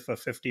upwards of a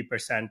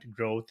 50%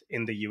 growth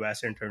in the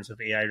US in terms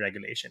of AI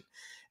regulation.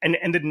 And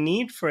the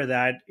need for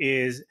that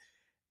is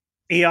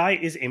AI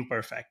is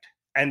imperfect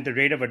and the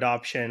rate of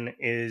adoption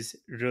is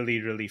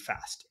really, really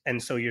fast.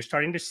 And so you're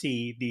starting to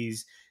see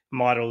these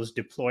models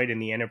deployed in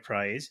the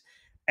enterprise.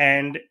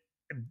 And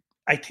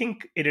I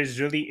think it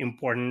is really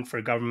important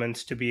for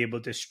governments to be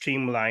able to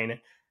streamline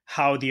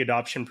how the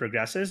adoption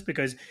progresses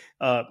because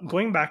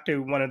going back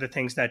to one of the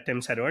things that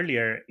Tim said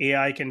earlier,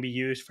 AI can be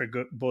used for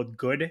both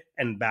good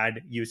and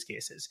bad use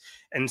cases.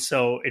 And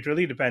so it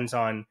really depends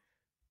on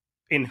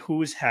in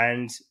whose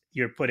hands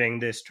you're putting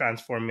this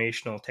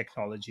transformational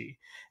technology.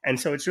 And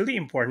so it's really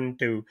important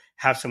to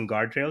have some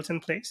guardrails in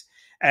place.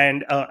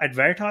 And at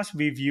Veritas,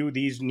 we view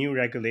these new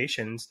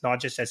regulations not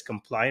just as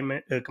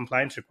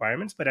compliance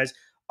requirements, but as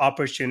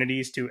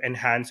opportunities to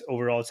enhance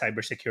overall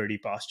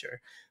cybersecurity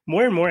posture.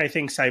 More and more, I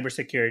think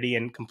cybersecurity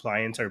and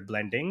compliance are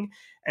blending.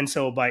 And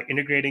so by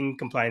integrating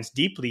compliance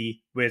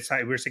deeply with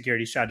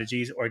cybersecurity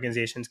strategies,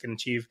 organizations can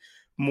achieve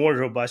more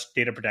robust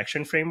data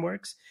protection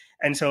frameworks.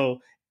 And so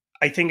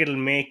I think it'll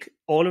make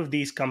all of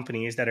these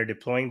companies that are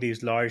deploying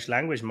these large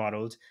language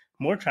models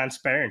more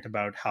transparent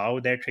about how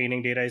their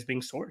training data is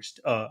being sourced.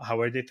 How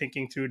are they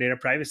thinking through data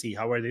privacy?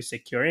 How are they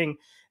securing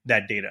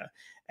that data?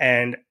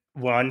 And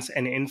once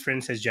an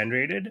inference is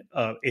generated,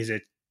 is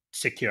it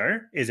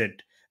secure? Is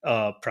it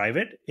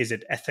private? Is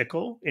it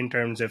ethical in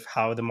terms of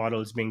how the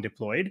model is being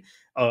deployed?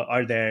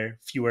 Are there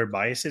fewer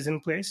biases in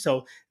place?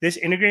 So this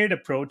integrated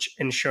approach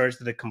ensures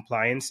that the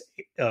compliance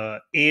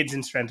aids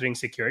in strengthening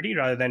security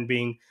rather than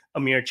being a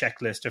mere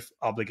checklist of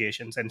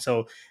obligations. And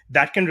so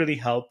that can really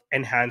help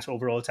enhance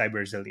overall cyber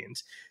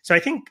resilience. So I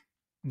think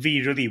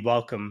we really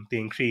welcome the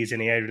increase in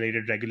AI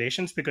related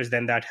regulations because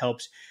then that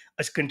helps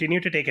us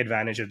continue to take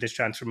advantage of this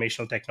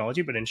transformational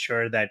technology, but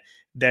ensure that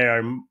there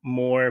are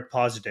more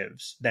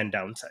positives than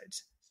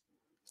downsides.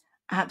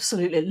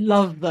 Absolutely.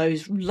 Love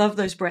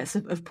those breadths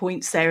of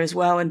points there as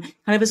well. And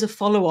kind of as a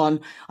follow on,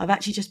 I've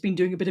actually just been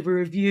doing a bit of a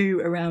review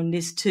around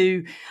this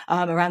too,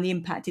 around the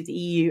impact of the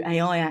EU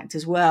AI Act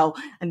as well,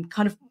 and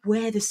kind of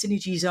where the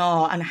synergies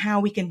are and how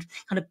we can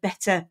kind of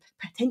better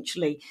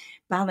potentially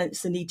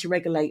balance the need to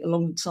regulate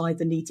alongside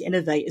the need to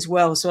innovate as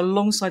well. So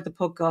alongside the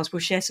podcast, we'll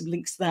share some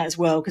links to that as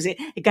well, because it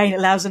again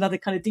allows another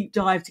kind of deep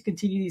dive to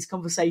continue these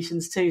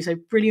conversations too. So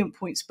brilliant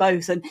points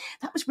both. And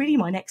that was really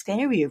my next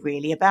area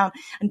really about,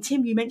 and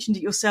Tim, you mentioned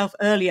it yourself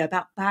earlier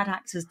about bad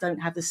actors don't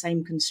have the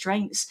same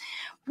constraints.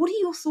 What are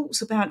your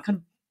thoughts about kind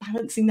of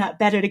balancing that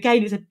better? And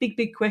again, it's a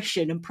big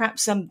question, and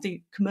perhaps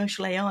the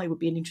commercial AI would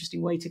be an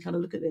interesting way to kind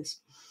of look at this.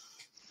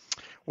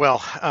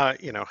 Well,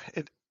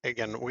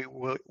 again,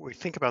 we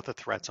think about the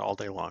threats all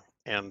day long,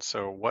 and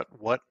so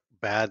what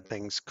bad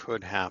things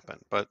could happen.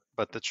 But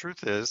the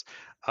truth is,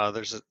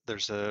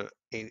 there's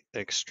an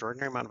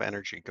extraordinary amount of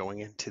energy going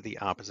into the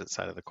opposite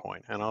side of the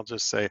coin. And I'll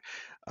just say,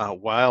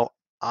 while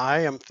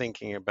I am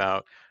thinking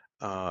about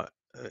at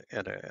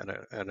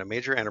a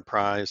major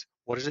enterprise,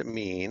 what does it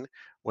mean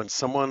when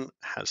someone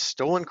has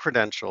stolen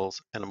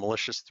credentials and a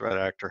malicious threat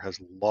actor has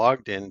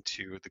logged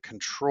into the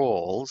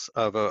controls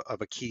of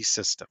a key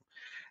system?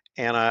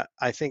 And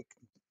I think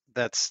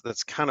that's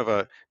kind of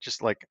a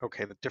just like,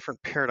 okay, the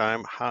different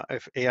paradigm. How,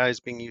 if AI is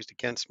being used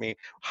against me,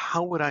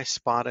 how would I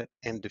spot it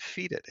and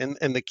defeat it?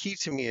 And the key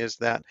to me is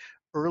that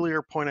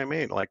earlier point I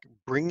made, like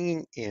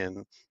bringing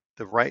in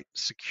the right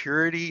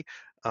security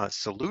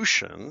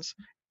solutions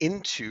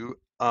into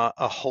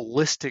a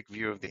holistic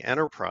view of the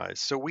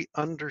enterprise, so we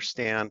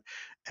understand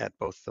at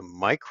both the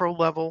micro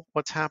level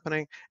what's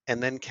happening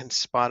and then can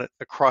spot it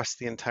across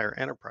the entire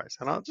enterprise.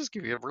 And I'll just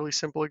give you a really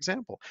simple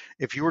example.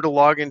 If you were to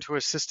log into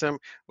a system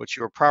which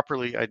you are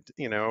properly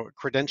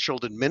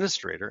credentialed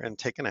administrator and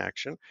take an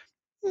action,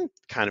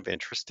 Kind of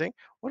interesting.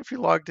 What if you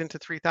logged into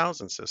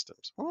 3,000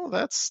 systems? Well,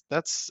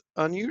 that's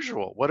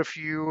unusual. What if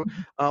you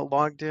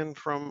logged in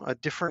from a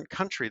different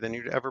country than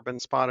you'd ever been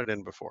spotted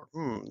in before?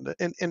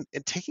 And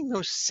taking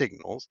those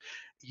signals,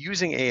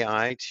 using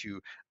AI to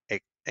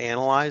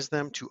analyze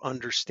them, to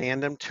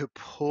understand them, to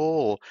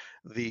pull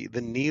the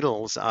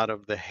needles out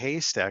of the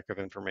haystack of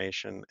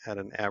information at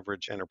an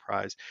average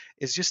enterprise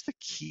is just the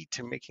key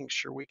to making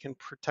sure we can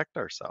protect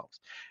ourselves.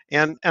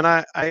 And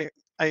I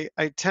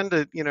tend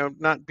to,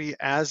 not be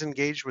as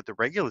engaged with the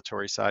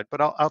regulatory side,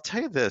 but I'll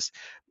tell you this: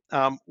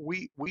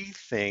 we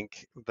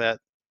think that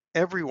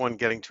everyone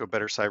getting to a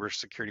better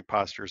cybersecurity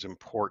posture is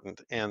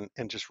important and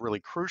just really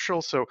crucial.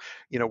 So,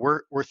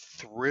 we're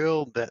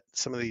thrilled that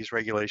some of these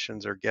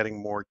regulations are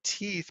getting more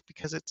teeth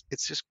because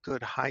it's just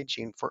good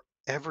hygiene for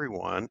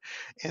everyone,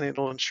 and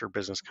it'll ensure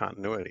business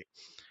continuity.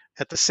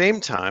 At the same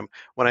time,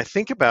 when I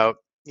think about,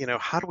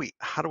 how do we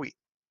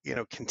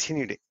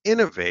continue to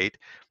innovate,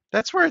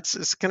 that's where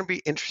it's going to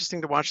be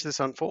interesting to watch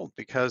this unfold,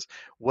 because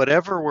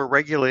whatever we're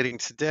regulating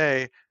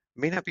today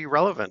may not be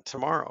relevant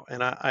tomorrow.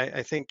 And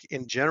I think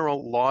in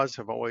general, laws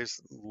have always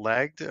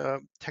lagged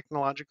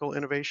technological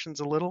innovations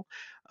a little,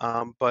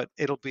 but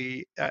it'll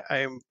be,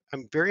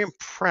 I'm very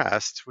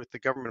impressed with the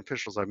government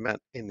officials I've met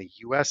in the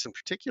US in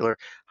particular,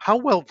 how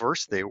well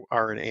versed they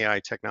are in AI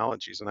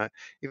technologies. And I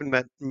even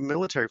met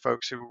military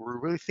folks who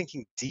were really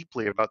thinking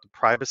deeply about the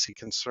privacy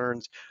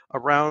concerns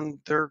around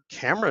their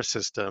camera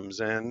systems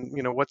and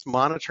what's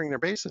monitoring their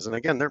bases. And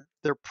again,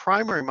 their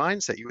primary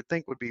mindset you would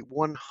think would be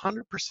 100%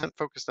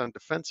 focused on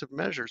defensive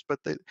measures, but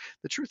the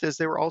truth is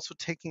they were also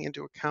taking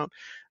into account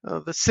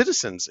the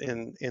citizens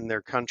in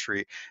their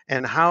country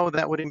and how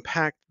that would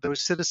impact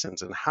those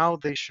citizens and how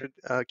they should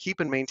keep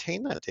and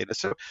maintain that data.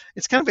 So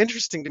it's kind of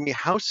interesting to me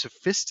how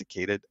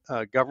sophisticated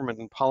government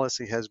and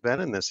policy has been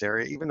in this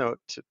area, even though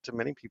to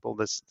many people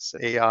this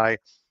AI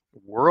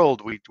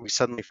world we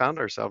suddenly found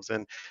ourselves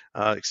in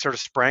sort of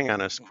sprang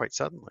on us quite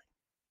suddenly.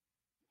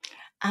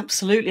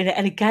 Absolutely.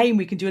 And again,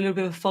 we can do a little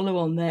bit of follow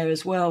on there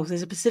as well.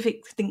 There's a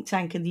Pacific think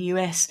tank in the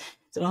US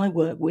that I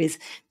work with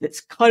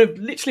that's kind of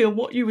literally on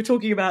what you were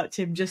talking about,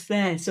 Tim, just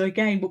there. So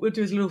again, what we'll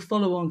do is a little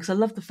follow on, because I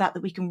love the fact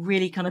that we can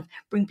really kind of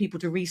bring people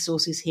to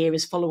resources here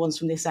as follow ons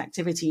from this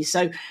activity.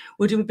 So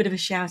we'll do a bit of a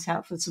shout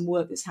out for some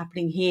work that's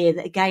happening here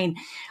that, again,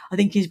 I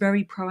think is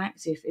very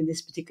proactive in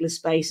this particular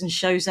space and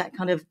shows that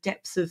kind of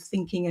depth of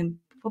thinking and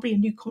probably a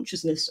new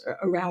consciousness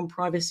around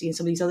privacy and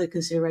some of these other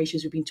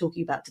considerations we've been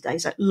talking about today.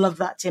 So I love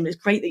that, Tim. It's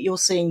great that you're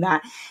seeing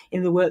that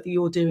in the work that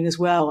you're doing as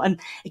well. And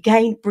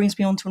again, brings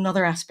me on to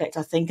another aspect,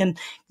 I think, and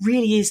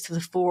really is to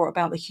the fore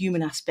about the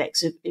human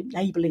aspects of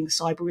enabling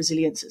cyber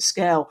resilience at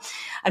scale.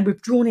 And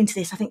we've drawn into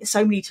this, I think,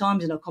 so many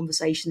times in our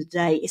conversation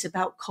today. It's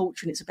about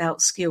culture and it's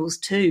about skills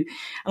too.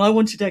 And I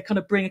wanted to kind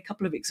of bring a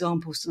couple of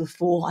examples to the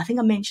fore. I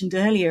think I mentioned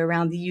earlier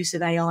around the use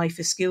of AI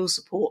for skills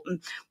support.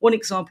 And one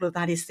example of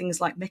that is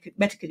things like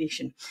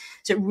metacognition.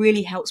 So it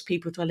really helps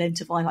people to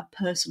identify like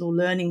personal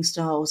learning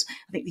styles.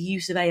 I think the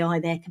use of AI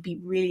there can be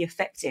really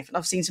effective. And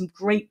I've seen some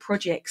great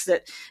projects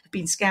that have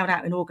been scaled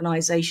out in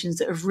organizations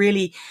that have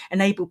really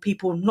enabled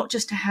people not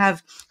just to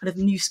have kind of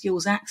new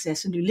skills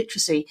access and new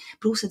literacy,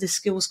 but also the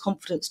skills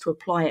confidence to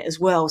apply it as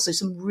well. So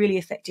some really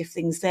effective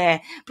things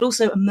there, but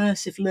also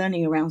immersive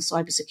learning around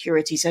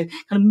cybersecurity. So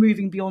kind of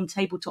moving beyond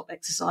tabletop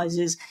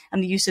exercises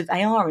and the use of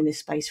AR in this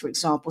space, for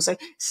example.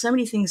 So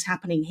many things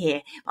happening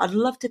here. I'd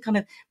love to kind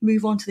of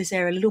move on to this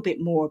area a little bit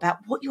more about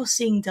what you're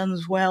seeing done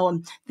as well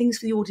and things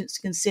for the audience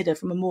to consider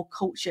from a more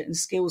culture and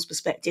skills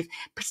perspective,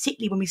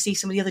 particularly when we see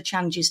some of the other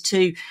challenges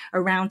too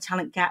around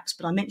talent gaps.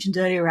 But I mentioned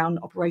earlier around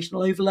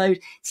operational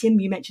overload. Tim,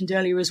 you mentioned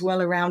earlier as well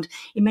around,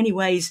 in many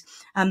ways,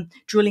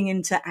 drilling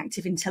into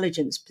active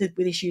intelligence with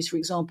issues, for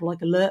example,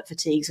 like alert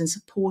fatigues and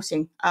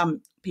supporting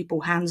people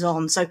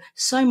hands-on.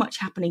 So much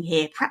happening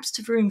here. Perhaps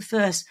to Varun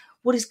first,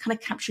 what is kind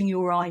of capturing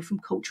your eye from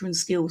culture and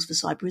skills for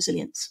cyber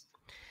resilience?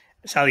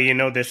 Sally,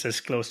 this is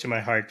close to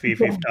my heart.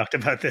 We've talked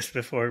about this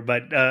before,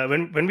 but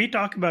when we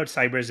talk about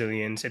cyber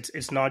resilience,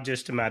 it's not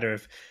just a matter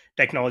of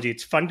technology.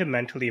 It's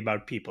fundamentally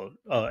about people.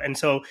 And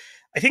so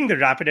I think the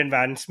rapid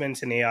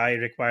advancements in AI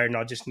require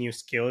not just new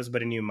skills,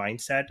 but a new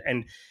mindset.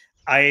 And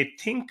I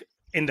think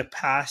in the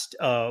past,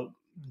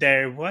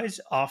 there was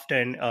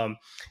often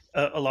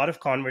a lot of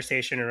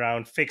conversation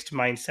around fixed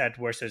mindset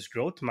versus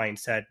growth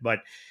mindset. But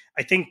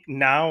I think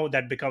now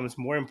that becomes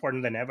more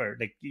important than ever.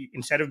 Like,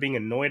 instead of being a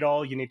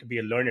know-it-all, you need to be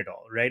a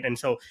learn-it-all, right? And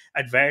so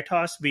at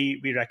Veritas,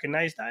 we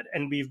recognize that,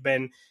 and we've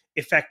been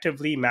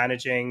effectively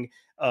managing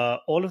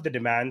all of the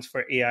demands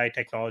for AI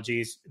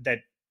technologies that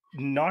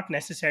not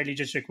necessarily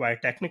just require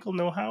technical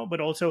know-how, but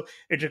also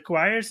it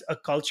requires a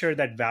culture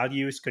that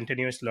values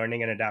continuous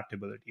learning and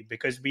adaptability,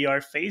 because we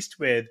are faced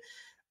with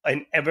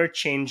an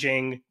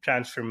ever-changing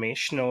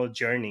transformational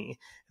journey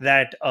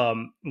that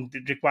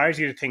requires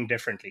you to think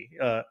differently.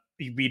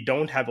 We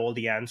don't have all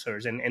the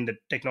answers, and the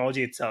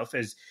technology itself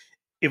is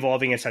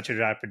evolving at such a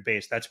rapid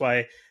pace. That's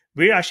why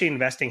we're actually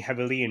investing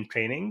heavily in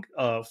training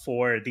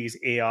for these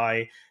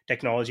AI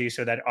technologies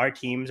so that our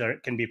teams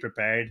can be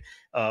prepared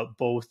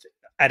both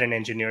at an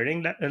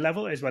engineering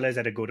level as well as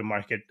at a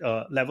go-to-market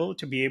level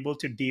to be able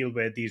to deal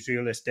with these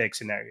realistic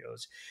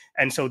scenarios.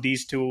 And so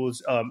these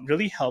tools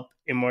really help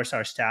immerse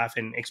our staff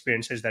in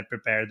experiences that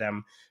prepare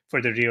them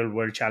for the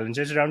real-world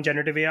challenges around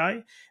generative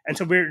AI. And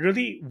so we're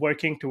really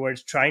working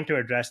towards trying to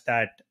address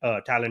that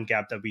talent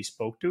gap that we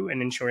spoke to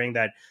and ensuring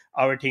that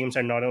our teams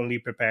are not only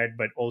prepared,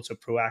 but also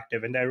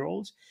proactive in their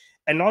roles.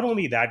 And not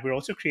only that, we're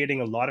also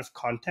creating a lot of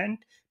content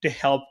to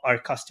help our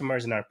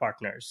customers and our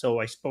partners. So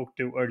I spoke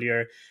to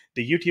earlier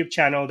the YouTube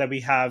channel that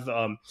we have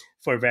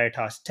for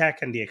Veritas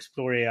Tech and the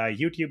Explore AI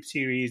YouTube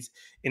series.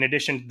 In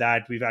addition to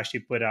that, we've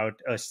actually put out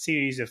a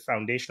series of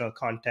foundational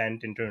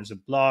content in terms of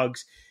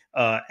blogs.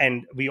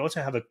 And we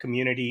also have a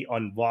community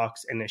on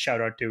Vox, and a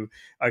shout out to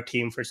our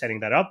team for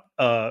setting that up.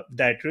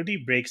 That really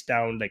breaks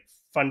down like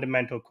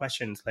fundamental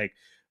questions like,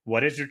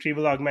 what is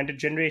retrieval augmented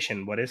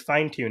generation? What is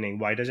fine tuning?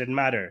 Why does it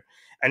matter?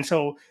 And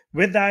so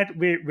with that,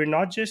 we're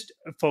not just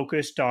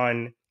focused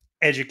on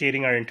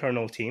educating our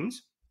internal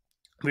teams.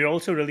 We're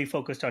also really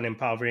focused on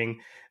empowering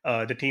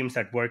the teams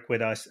that work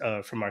with us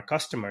from our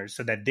customers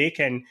so that they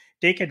can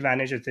take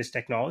advantage of this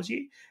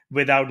technology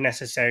without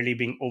necessarily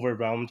being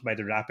overwhelmed by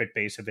the rapid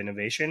pace of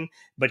innovation,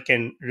 but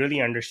can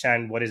really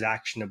understand what is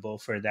actionable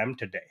for them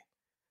today.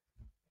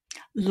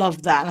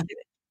 Love that.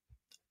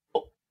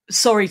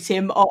 Sorry,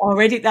 Tim, I'll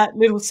edit that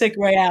little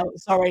segue out.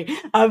 Sorry.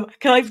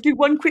 Can I do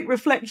one quick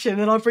reflection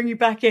and I'll bring you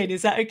back in?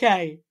 Is that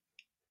okay?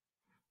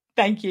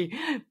 Thank you.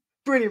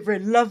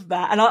 Brilliant. Love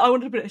that. And I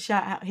wanted to put a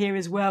shout out here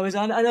as well, as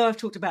I know I've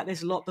talked about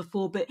this a lot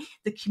before, but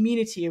the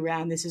community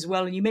around this as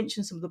well. And you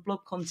mentioned some of the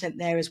blog content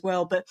there as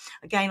well. But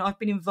again, I've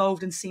been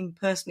involved and seen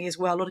personally as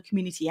well a lot of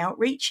community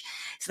outreach.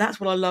 So that's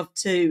what I love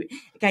too.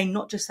 Again,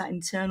 not just that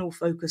internal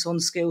focus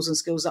on skills and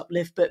skills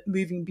uplift, but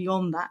moving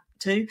beyond that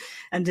too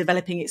and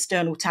developing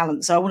external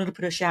talent. So I wanted to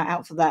put a shout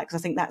out for that because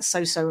I think that's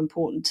so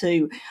important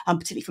too,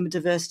 particularly from a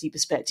diversity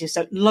perspective.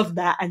 So love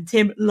that. And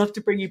Tim, love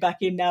to bring you back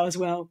in now as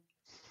well.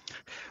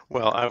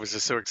 Well, I was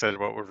just so excited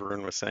about what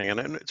Varun was saying.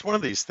 And it's one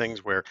of these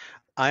things where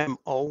I'm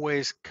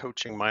always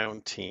coaching my own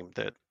team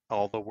that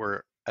although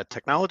we're a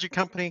technology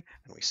company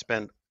and we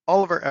spend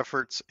all of our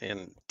efforts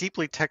in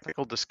deeply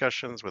technical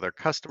discussions with our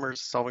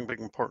customers, solving big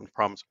important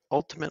problems,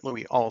 ultimately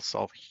we all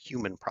solve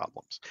human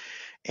problems.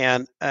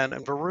 And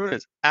Varun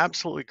is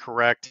absolutely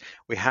correct.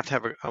 We have to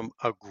have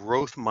a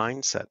growth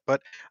mindset.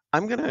 But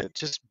I'm going to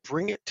just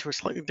bring it to a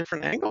slightly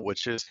different angle,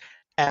 which is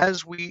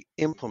as we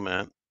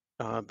implement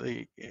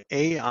the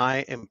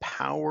AI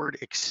empowered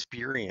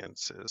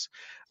experiences,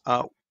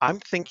 I'm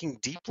thinking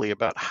deeply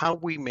about how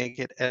we make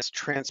it as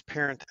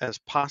transparent as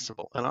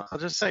possible. And I'll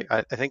just say,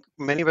 I think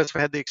many of us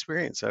have had the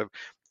experience of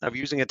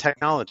using a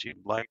technology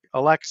like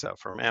Alexa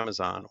from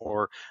Amazon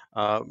or,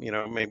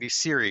 maybe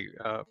Siri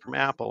from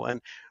Apple. And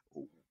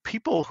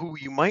people who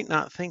you might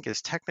not think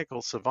as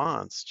technical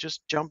savants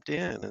just jumped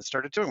in and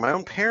started doing. My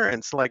own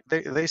parents, like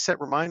they set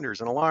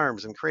reminders and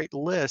alarms and create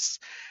lists.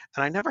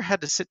 And I never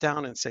had to sit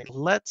down and say,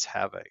 let's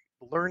have a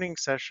learning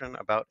session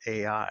about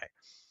AI.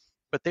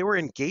 But they were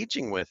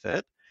engaging with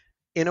it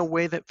in a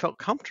way that felt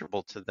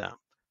comfortable to them.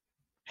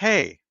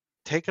 Hey,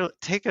 take a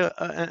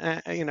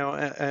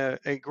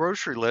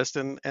grocery list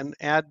and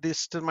add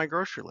this to my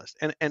grocery list.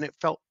 And it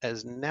felt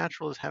as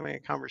natural as having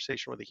a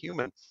conversation with a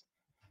human.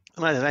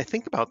 And as I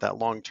think about that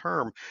long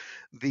term,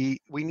 we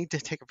need to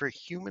take a very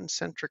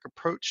human-centric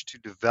approach to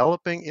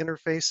developing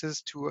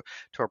interfaces to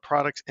our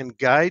products and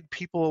guide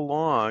people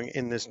along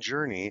in this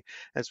journey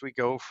as we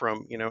go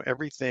from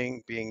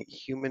everything being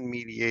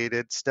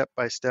human-mediated,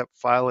 step-by-step,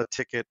 file a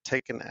ticket,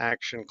 take an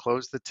action,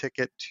 close the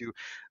ticket, to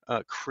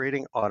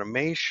creating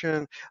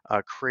automation,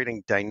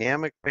 creating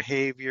dynamic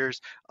behaviors,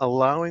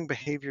 allowing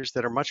behaviors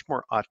that are much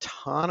more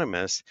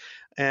autonomous,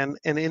 and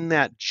in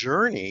that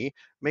journey,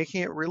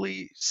 making it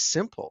really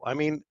simple. I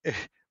mean,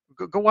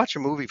 go watch a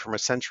movie from a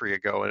century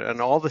ago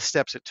and all the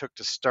steps it took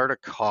to start a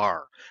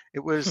car. It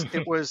was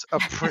a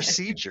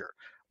procedure.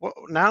 Well,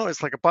 now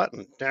it's like a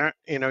button.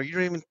 You don't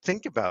even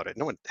think about it.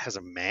 No one has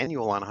a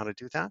manual on how to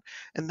do that.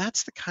 And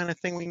that's the kind of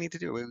thing we need to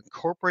do. We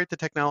incorporate the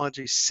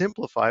technology,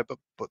 simplify, but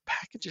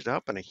package it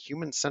up in a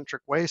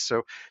human-centric way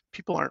so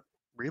people aren't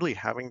really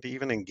having to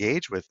even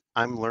engage with,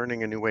 I'm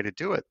learning a new way to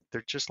do it.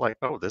 They're just like,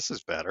 oh, this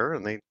is better.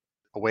 And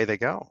away they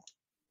go.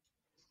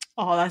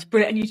 Oh, that's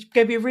brilliant. And you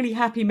gave me a really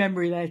happy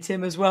memory there,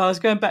 Tim, as well. I was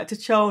going back to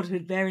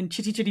childhood there in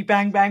Chitty Chitty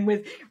Bang Bang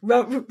with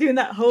doing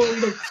that whole,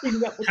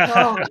 cleaning up the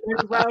car,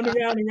 round and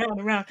round and round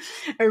and round,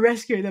 and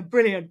rescuing them.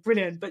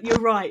 Brilliant. But you're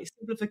right.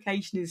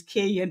 Simplification is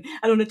key. And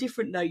on a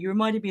different note, you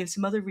reminded me of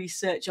some other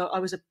research I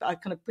was a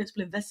kind of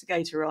principal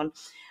investigator on.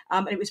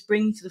 And it was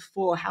bringing to the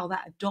fore how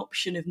that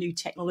adoption of new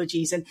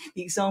technologies and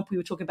the example you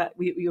were talking about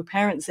with your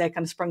parents there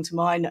kind of sprung to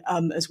mind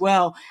as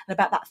well, and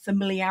about that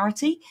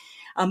familiarity.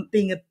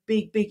 Being a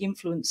big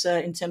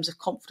influencer in terms of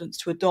confidence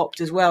to adopt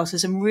as well. So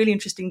some really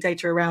interesting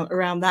data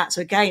around that.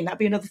 So again, that'd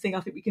be another thing I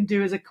think we can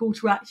do as a call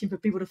to action for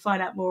people to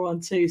find out more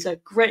on too. So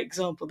great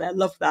example there.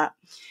 Love that.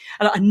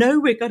 And I know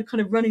we're kind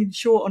of running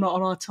short on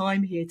our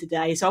time here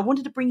today. So I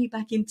wanted to bring you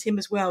back in, Tim,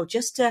 as well,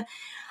 just to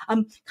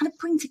kind of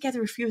bring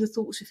together a few of the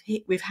thoughts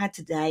we've had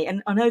today.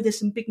 And I know there's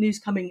some big news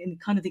coming in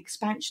kind of the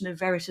expansion of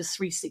Veritas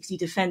 360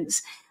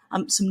 Defense.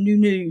 Some new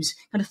news,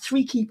 kind of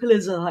three key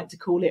pillars, I like to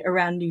call it,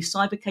 around new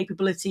cyber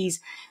capabilities,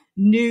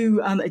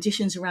 new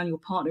additions around your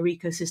partner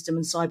ecosystem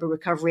and cyber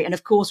recovery. And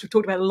of course, we've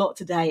talked about a lot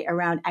today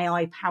around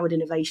AI-powered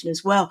innovation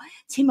as well.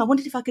 Tim, I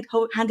wondered if I could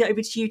hand it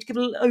over to you to give a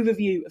little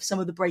overview of some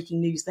of the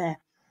breaking news there.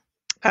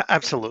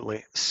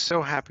 Absolutely.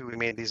 So happy we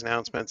made these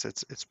announcements.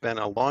 It's been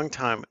a long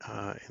time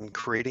in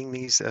creating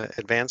these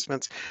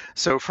advancements.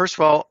 So first of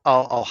all,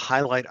 I'll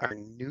highlight our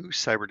new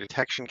cyber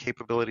detection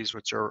capabilities,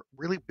 which are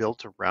really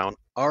built around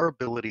our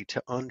ability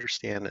to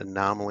understand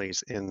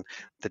anomalies in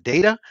the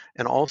data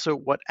and also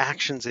what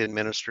actions the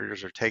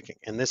administrators are taking.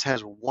 And this has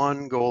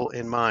one goal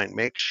in mind: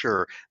 make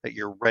sure that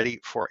you're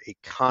ready for a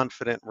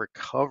confident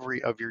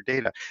recovery of your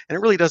data. And it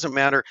really doesn't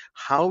matter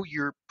how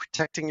you're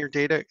protecting your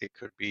data. It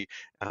could be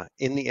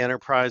in the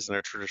enterprise in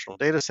a traditional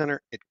data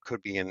center. It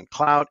could be in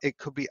cloud. It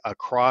could be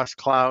across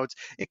clouds.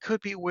 It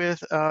could be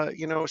with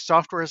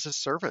software as a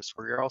service,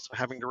 where you're also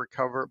having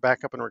to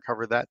back up and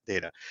recover that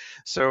data.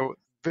 So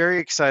very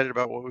excited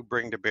about what we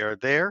bring to bear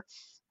there.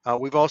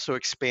 We've also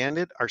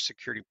expanded our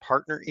security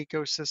partner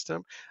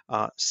ecosystem.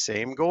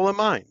 Same goal in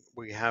mind.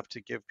 We have to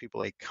give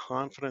people a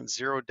confident,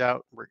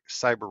 zero-doubt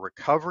cyber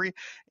recovery,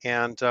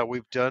 and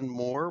we've done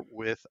more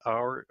with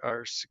our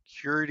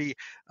security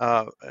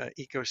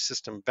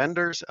ecosystem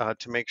vendors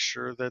to make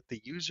sure that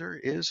the user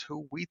is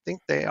who we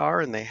think they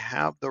are and they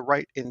have the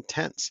right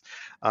intents.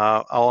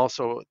 I'll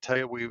also tell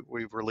you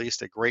we've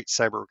released a great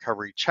cyber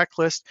recovery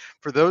checklist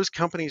for those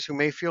companies who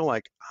may feel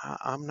like,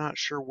 I'm not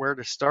sure where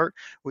to start.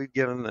 We've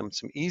given them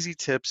some easy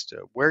tips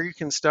to where you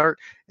can start,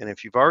 and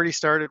if you've already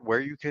started, where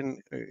you can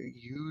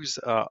use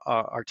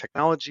our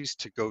technologies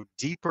to go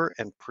deeper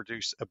and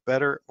produce a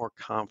better, more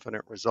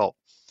confident result.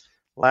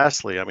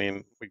 Lastly, I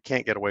mean, we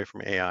can't get away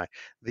from AI.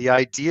 The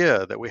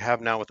idea that we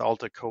have now with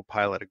Alta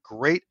Copilot, a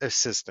great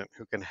assistant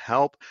who can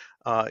help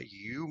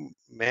you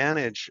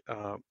manage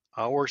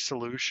our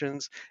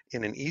solutions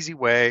in an easy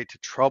way, to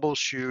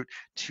troubleshoot,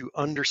 to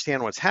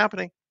understand what's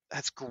happening.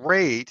 That's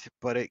great,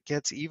 but it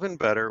gets even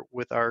better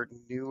with our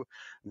new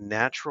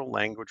natural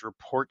language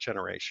report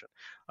generation.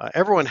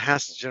 Everyone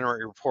has to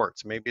generate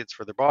reports. Maybe it's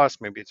for their boss,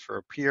 maybe it's for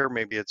a peer,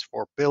 maybe it's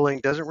for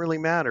billing, doesn't really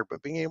matter,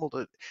 but being able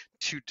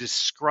to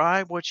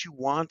describe what you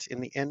want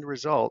in the end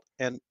result,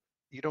 and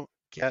you don't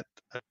get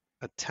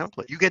a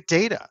template, you get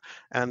data,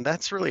 and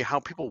that's really how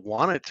people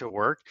want it to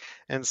work.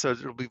 And so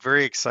it'll be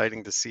very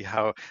exciting to see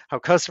how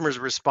customers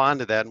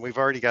respond to that, and we've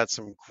already got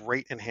some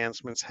great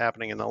enhancements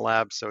happening in the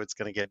lab, so it's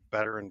going to get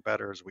better and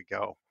better as we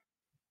go.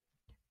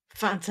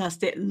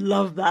 Fantastic.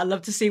 Love that. I'd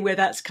love to see where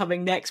that's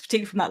coming next,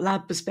 particularly from that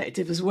lab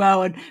perspective as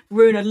well. And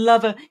Varun, I'd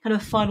love a kind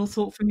of final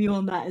thought from you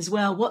on that as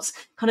well. What's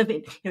kind of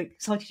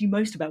excited you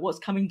most about what's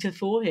coming to the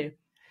fore here?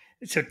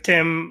 So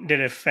Tim did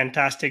a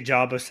fantastic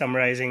job of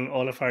summarizing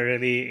all of our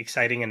really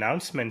exciting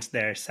announcements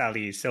there,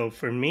 Sally. So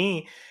for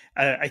me,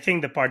 I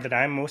think the part that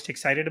I'm most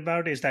excited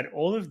about is that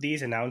all of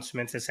these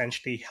announcements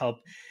essentially help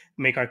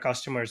make our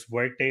customers'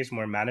 workdays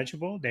more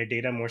manageable, their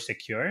data more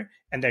secure,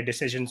 and their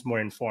decisions more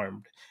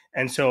informed.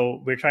 And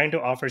so we're trying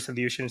to offer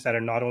solutions that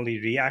are not only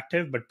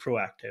reactive, but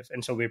proactive.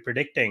 And so we're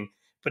predicting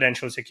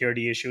potential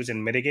security issues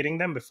and mitigating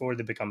them before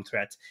they become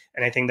threats.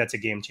 And I think that's a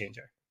game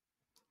changer.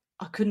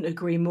 I couldn't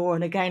agree more.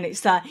 And again,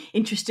 it's that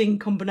interesting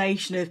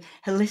combination of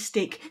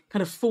holistic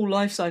kind of full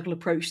life cycle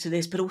approach to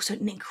this, but also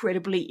an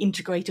incredibly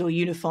integrated or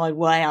unified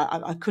way.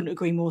 I couldn't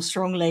agree more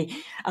strongly.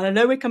 And I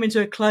know we're coming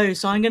to a close,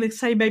 so I'm going to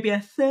say maybe a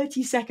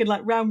 30-second,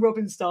 like round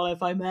robin style,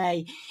 if I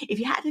may. If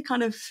you had to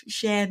kind of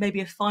share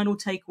maybe a final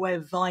takeaway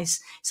advice,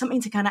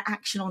 something to kind of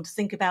action on, to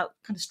think about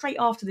kind of straight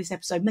after this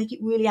episode, make it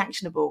really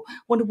actionable,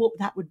 wonder what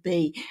that would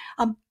be.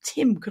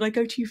 Tim, could I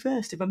go to you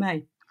first, if I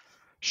may?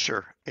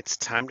 Sure, it's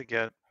time to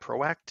get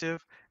proactive.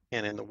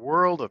 And in the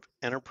world of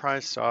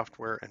enterprise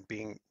software and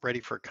being ready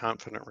for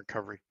confident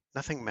recovery,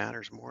 nothing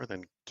matters more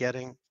than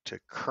getting to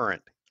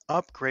current.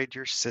 Upgrade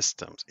your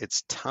systems.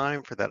 It's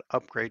time for that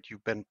upgrade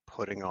you've been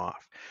putting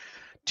off.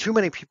 Too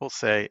many people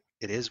say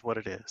it is what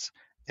it is.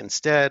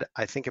 Instead,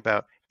 I think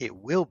about it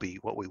will be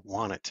what we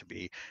want it to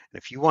be.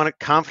 And if you want a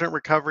confident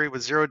recovery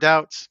with zero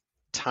doubts,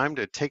 time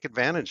to take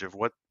advantage of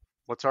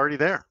what's already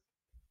there.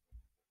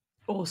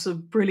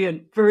 Awesome.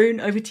 Brilliant.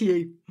 Varun, over to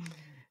you.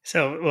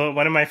 So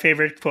one of my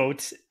favorite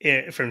quotes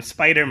from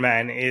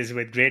Spider-Man is,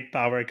 with great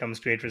power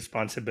comes great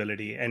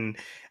responsibility. And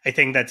I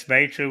think that's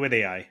very true with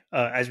AI.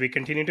 As we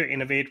continue to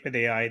innovate with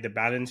AI, the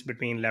balance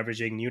between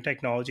leveraging new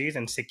technologies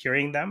and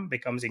securing them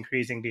becomes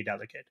increasingly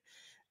delicate.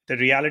 The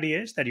reality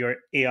is that your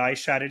AI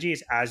strategy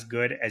is as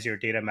good as your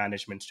data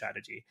management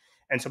strategy.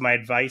 And so my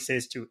advice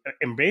is to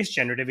embrace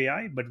generative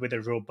AI, but with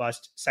a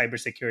robust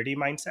cybersecurity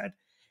mindset.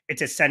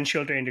 It's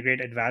essential to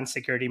integrate advanced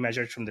security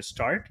measures from the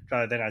start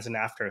rather than as an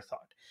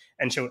afterthought.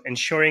 And so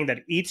ensuring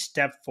that each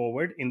step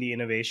forward in the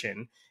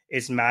innovation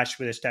is matched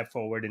with a step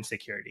forward in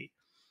security.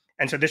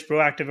 And so this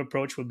proactive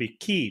approach will be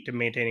key to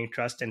maintaining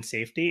trust and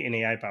safety in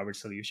AI-powered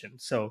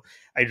solutions. So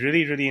I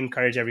really, really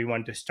encourage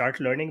everyone to start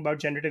learning about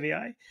generative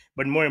AI,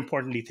 but more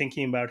importantly,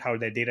 thinking about how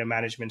their data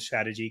management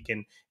strategy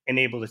can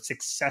enable a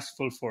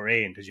successful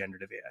foray into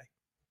generative AI.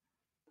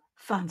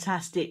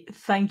 Fantastic.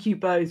 Thank you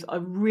both. I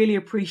really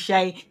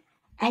appreciate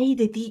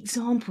the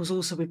examples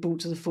also we've brought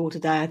to the fore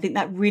today. I think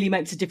that really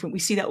makes a difference. We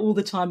see that all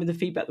the time in the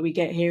feedback that we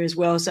get here as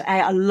well. So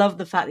I love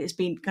the fact that it's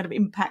been kind of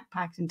impact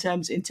packed in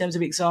terms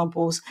of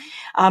examples,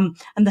 and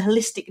the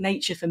holistic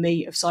nature for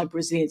me of cyber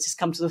resilience has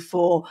come to the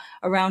fore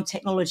around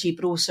technology,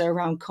 but also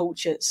around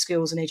culture,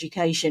 skills, and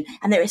education.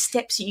 And there are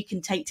steps that you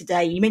can take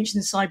today. You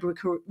mentioned the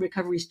cyber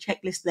recovery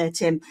checklist there,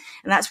 Tim,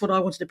 and that's what I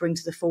wanted to bring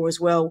to the fore as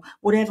well.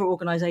 Whatever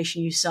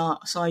organisation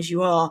size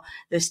you are,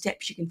 there's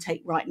steps you can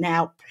take right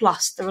now.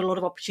 Plus, there are a lot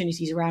of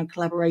opportunities around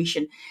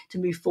collaboration to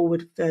move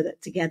forward further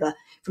together,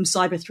 from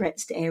cyber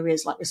threats to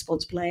areas like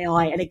responsible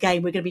AI. And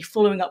again, we're going to be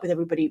following up with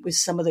everybody with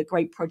some of the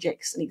great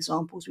projects and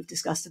examples we've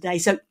discussed today.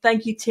 So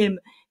thank you, Tim.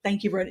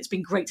 Thank you, Varun. It's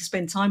been great to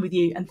spend time with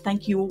you. And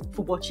thank you all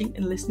for watching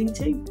and listening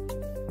too.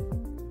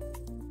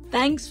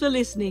 Thanks for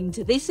listening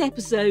to this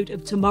episode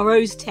of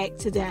Tomorrow's Tech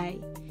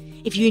Today.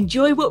 If you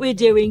enjoy what we're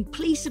doing,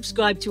 please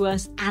subscribe to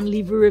us and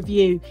leave a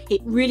review. It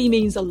really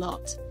means a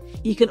lot.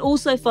 You can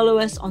also follow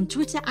us on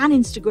Twitter and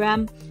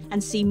Instagram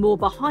and see more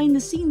behind the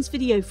scenes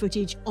video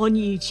footage on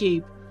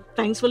YouTube.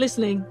 Thanks for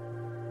listening.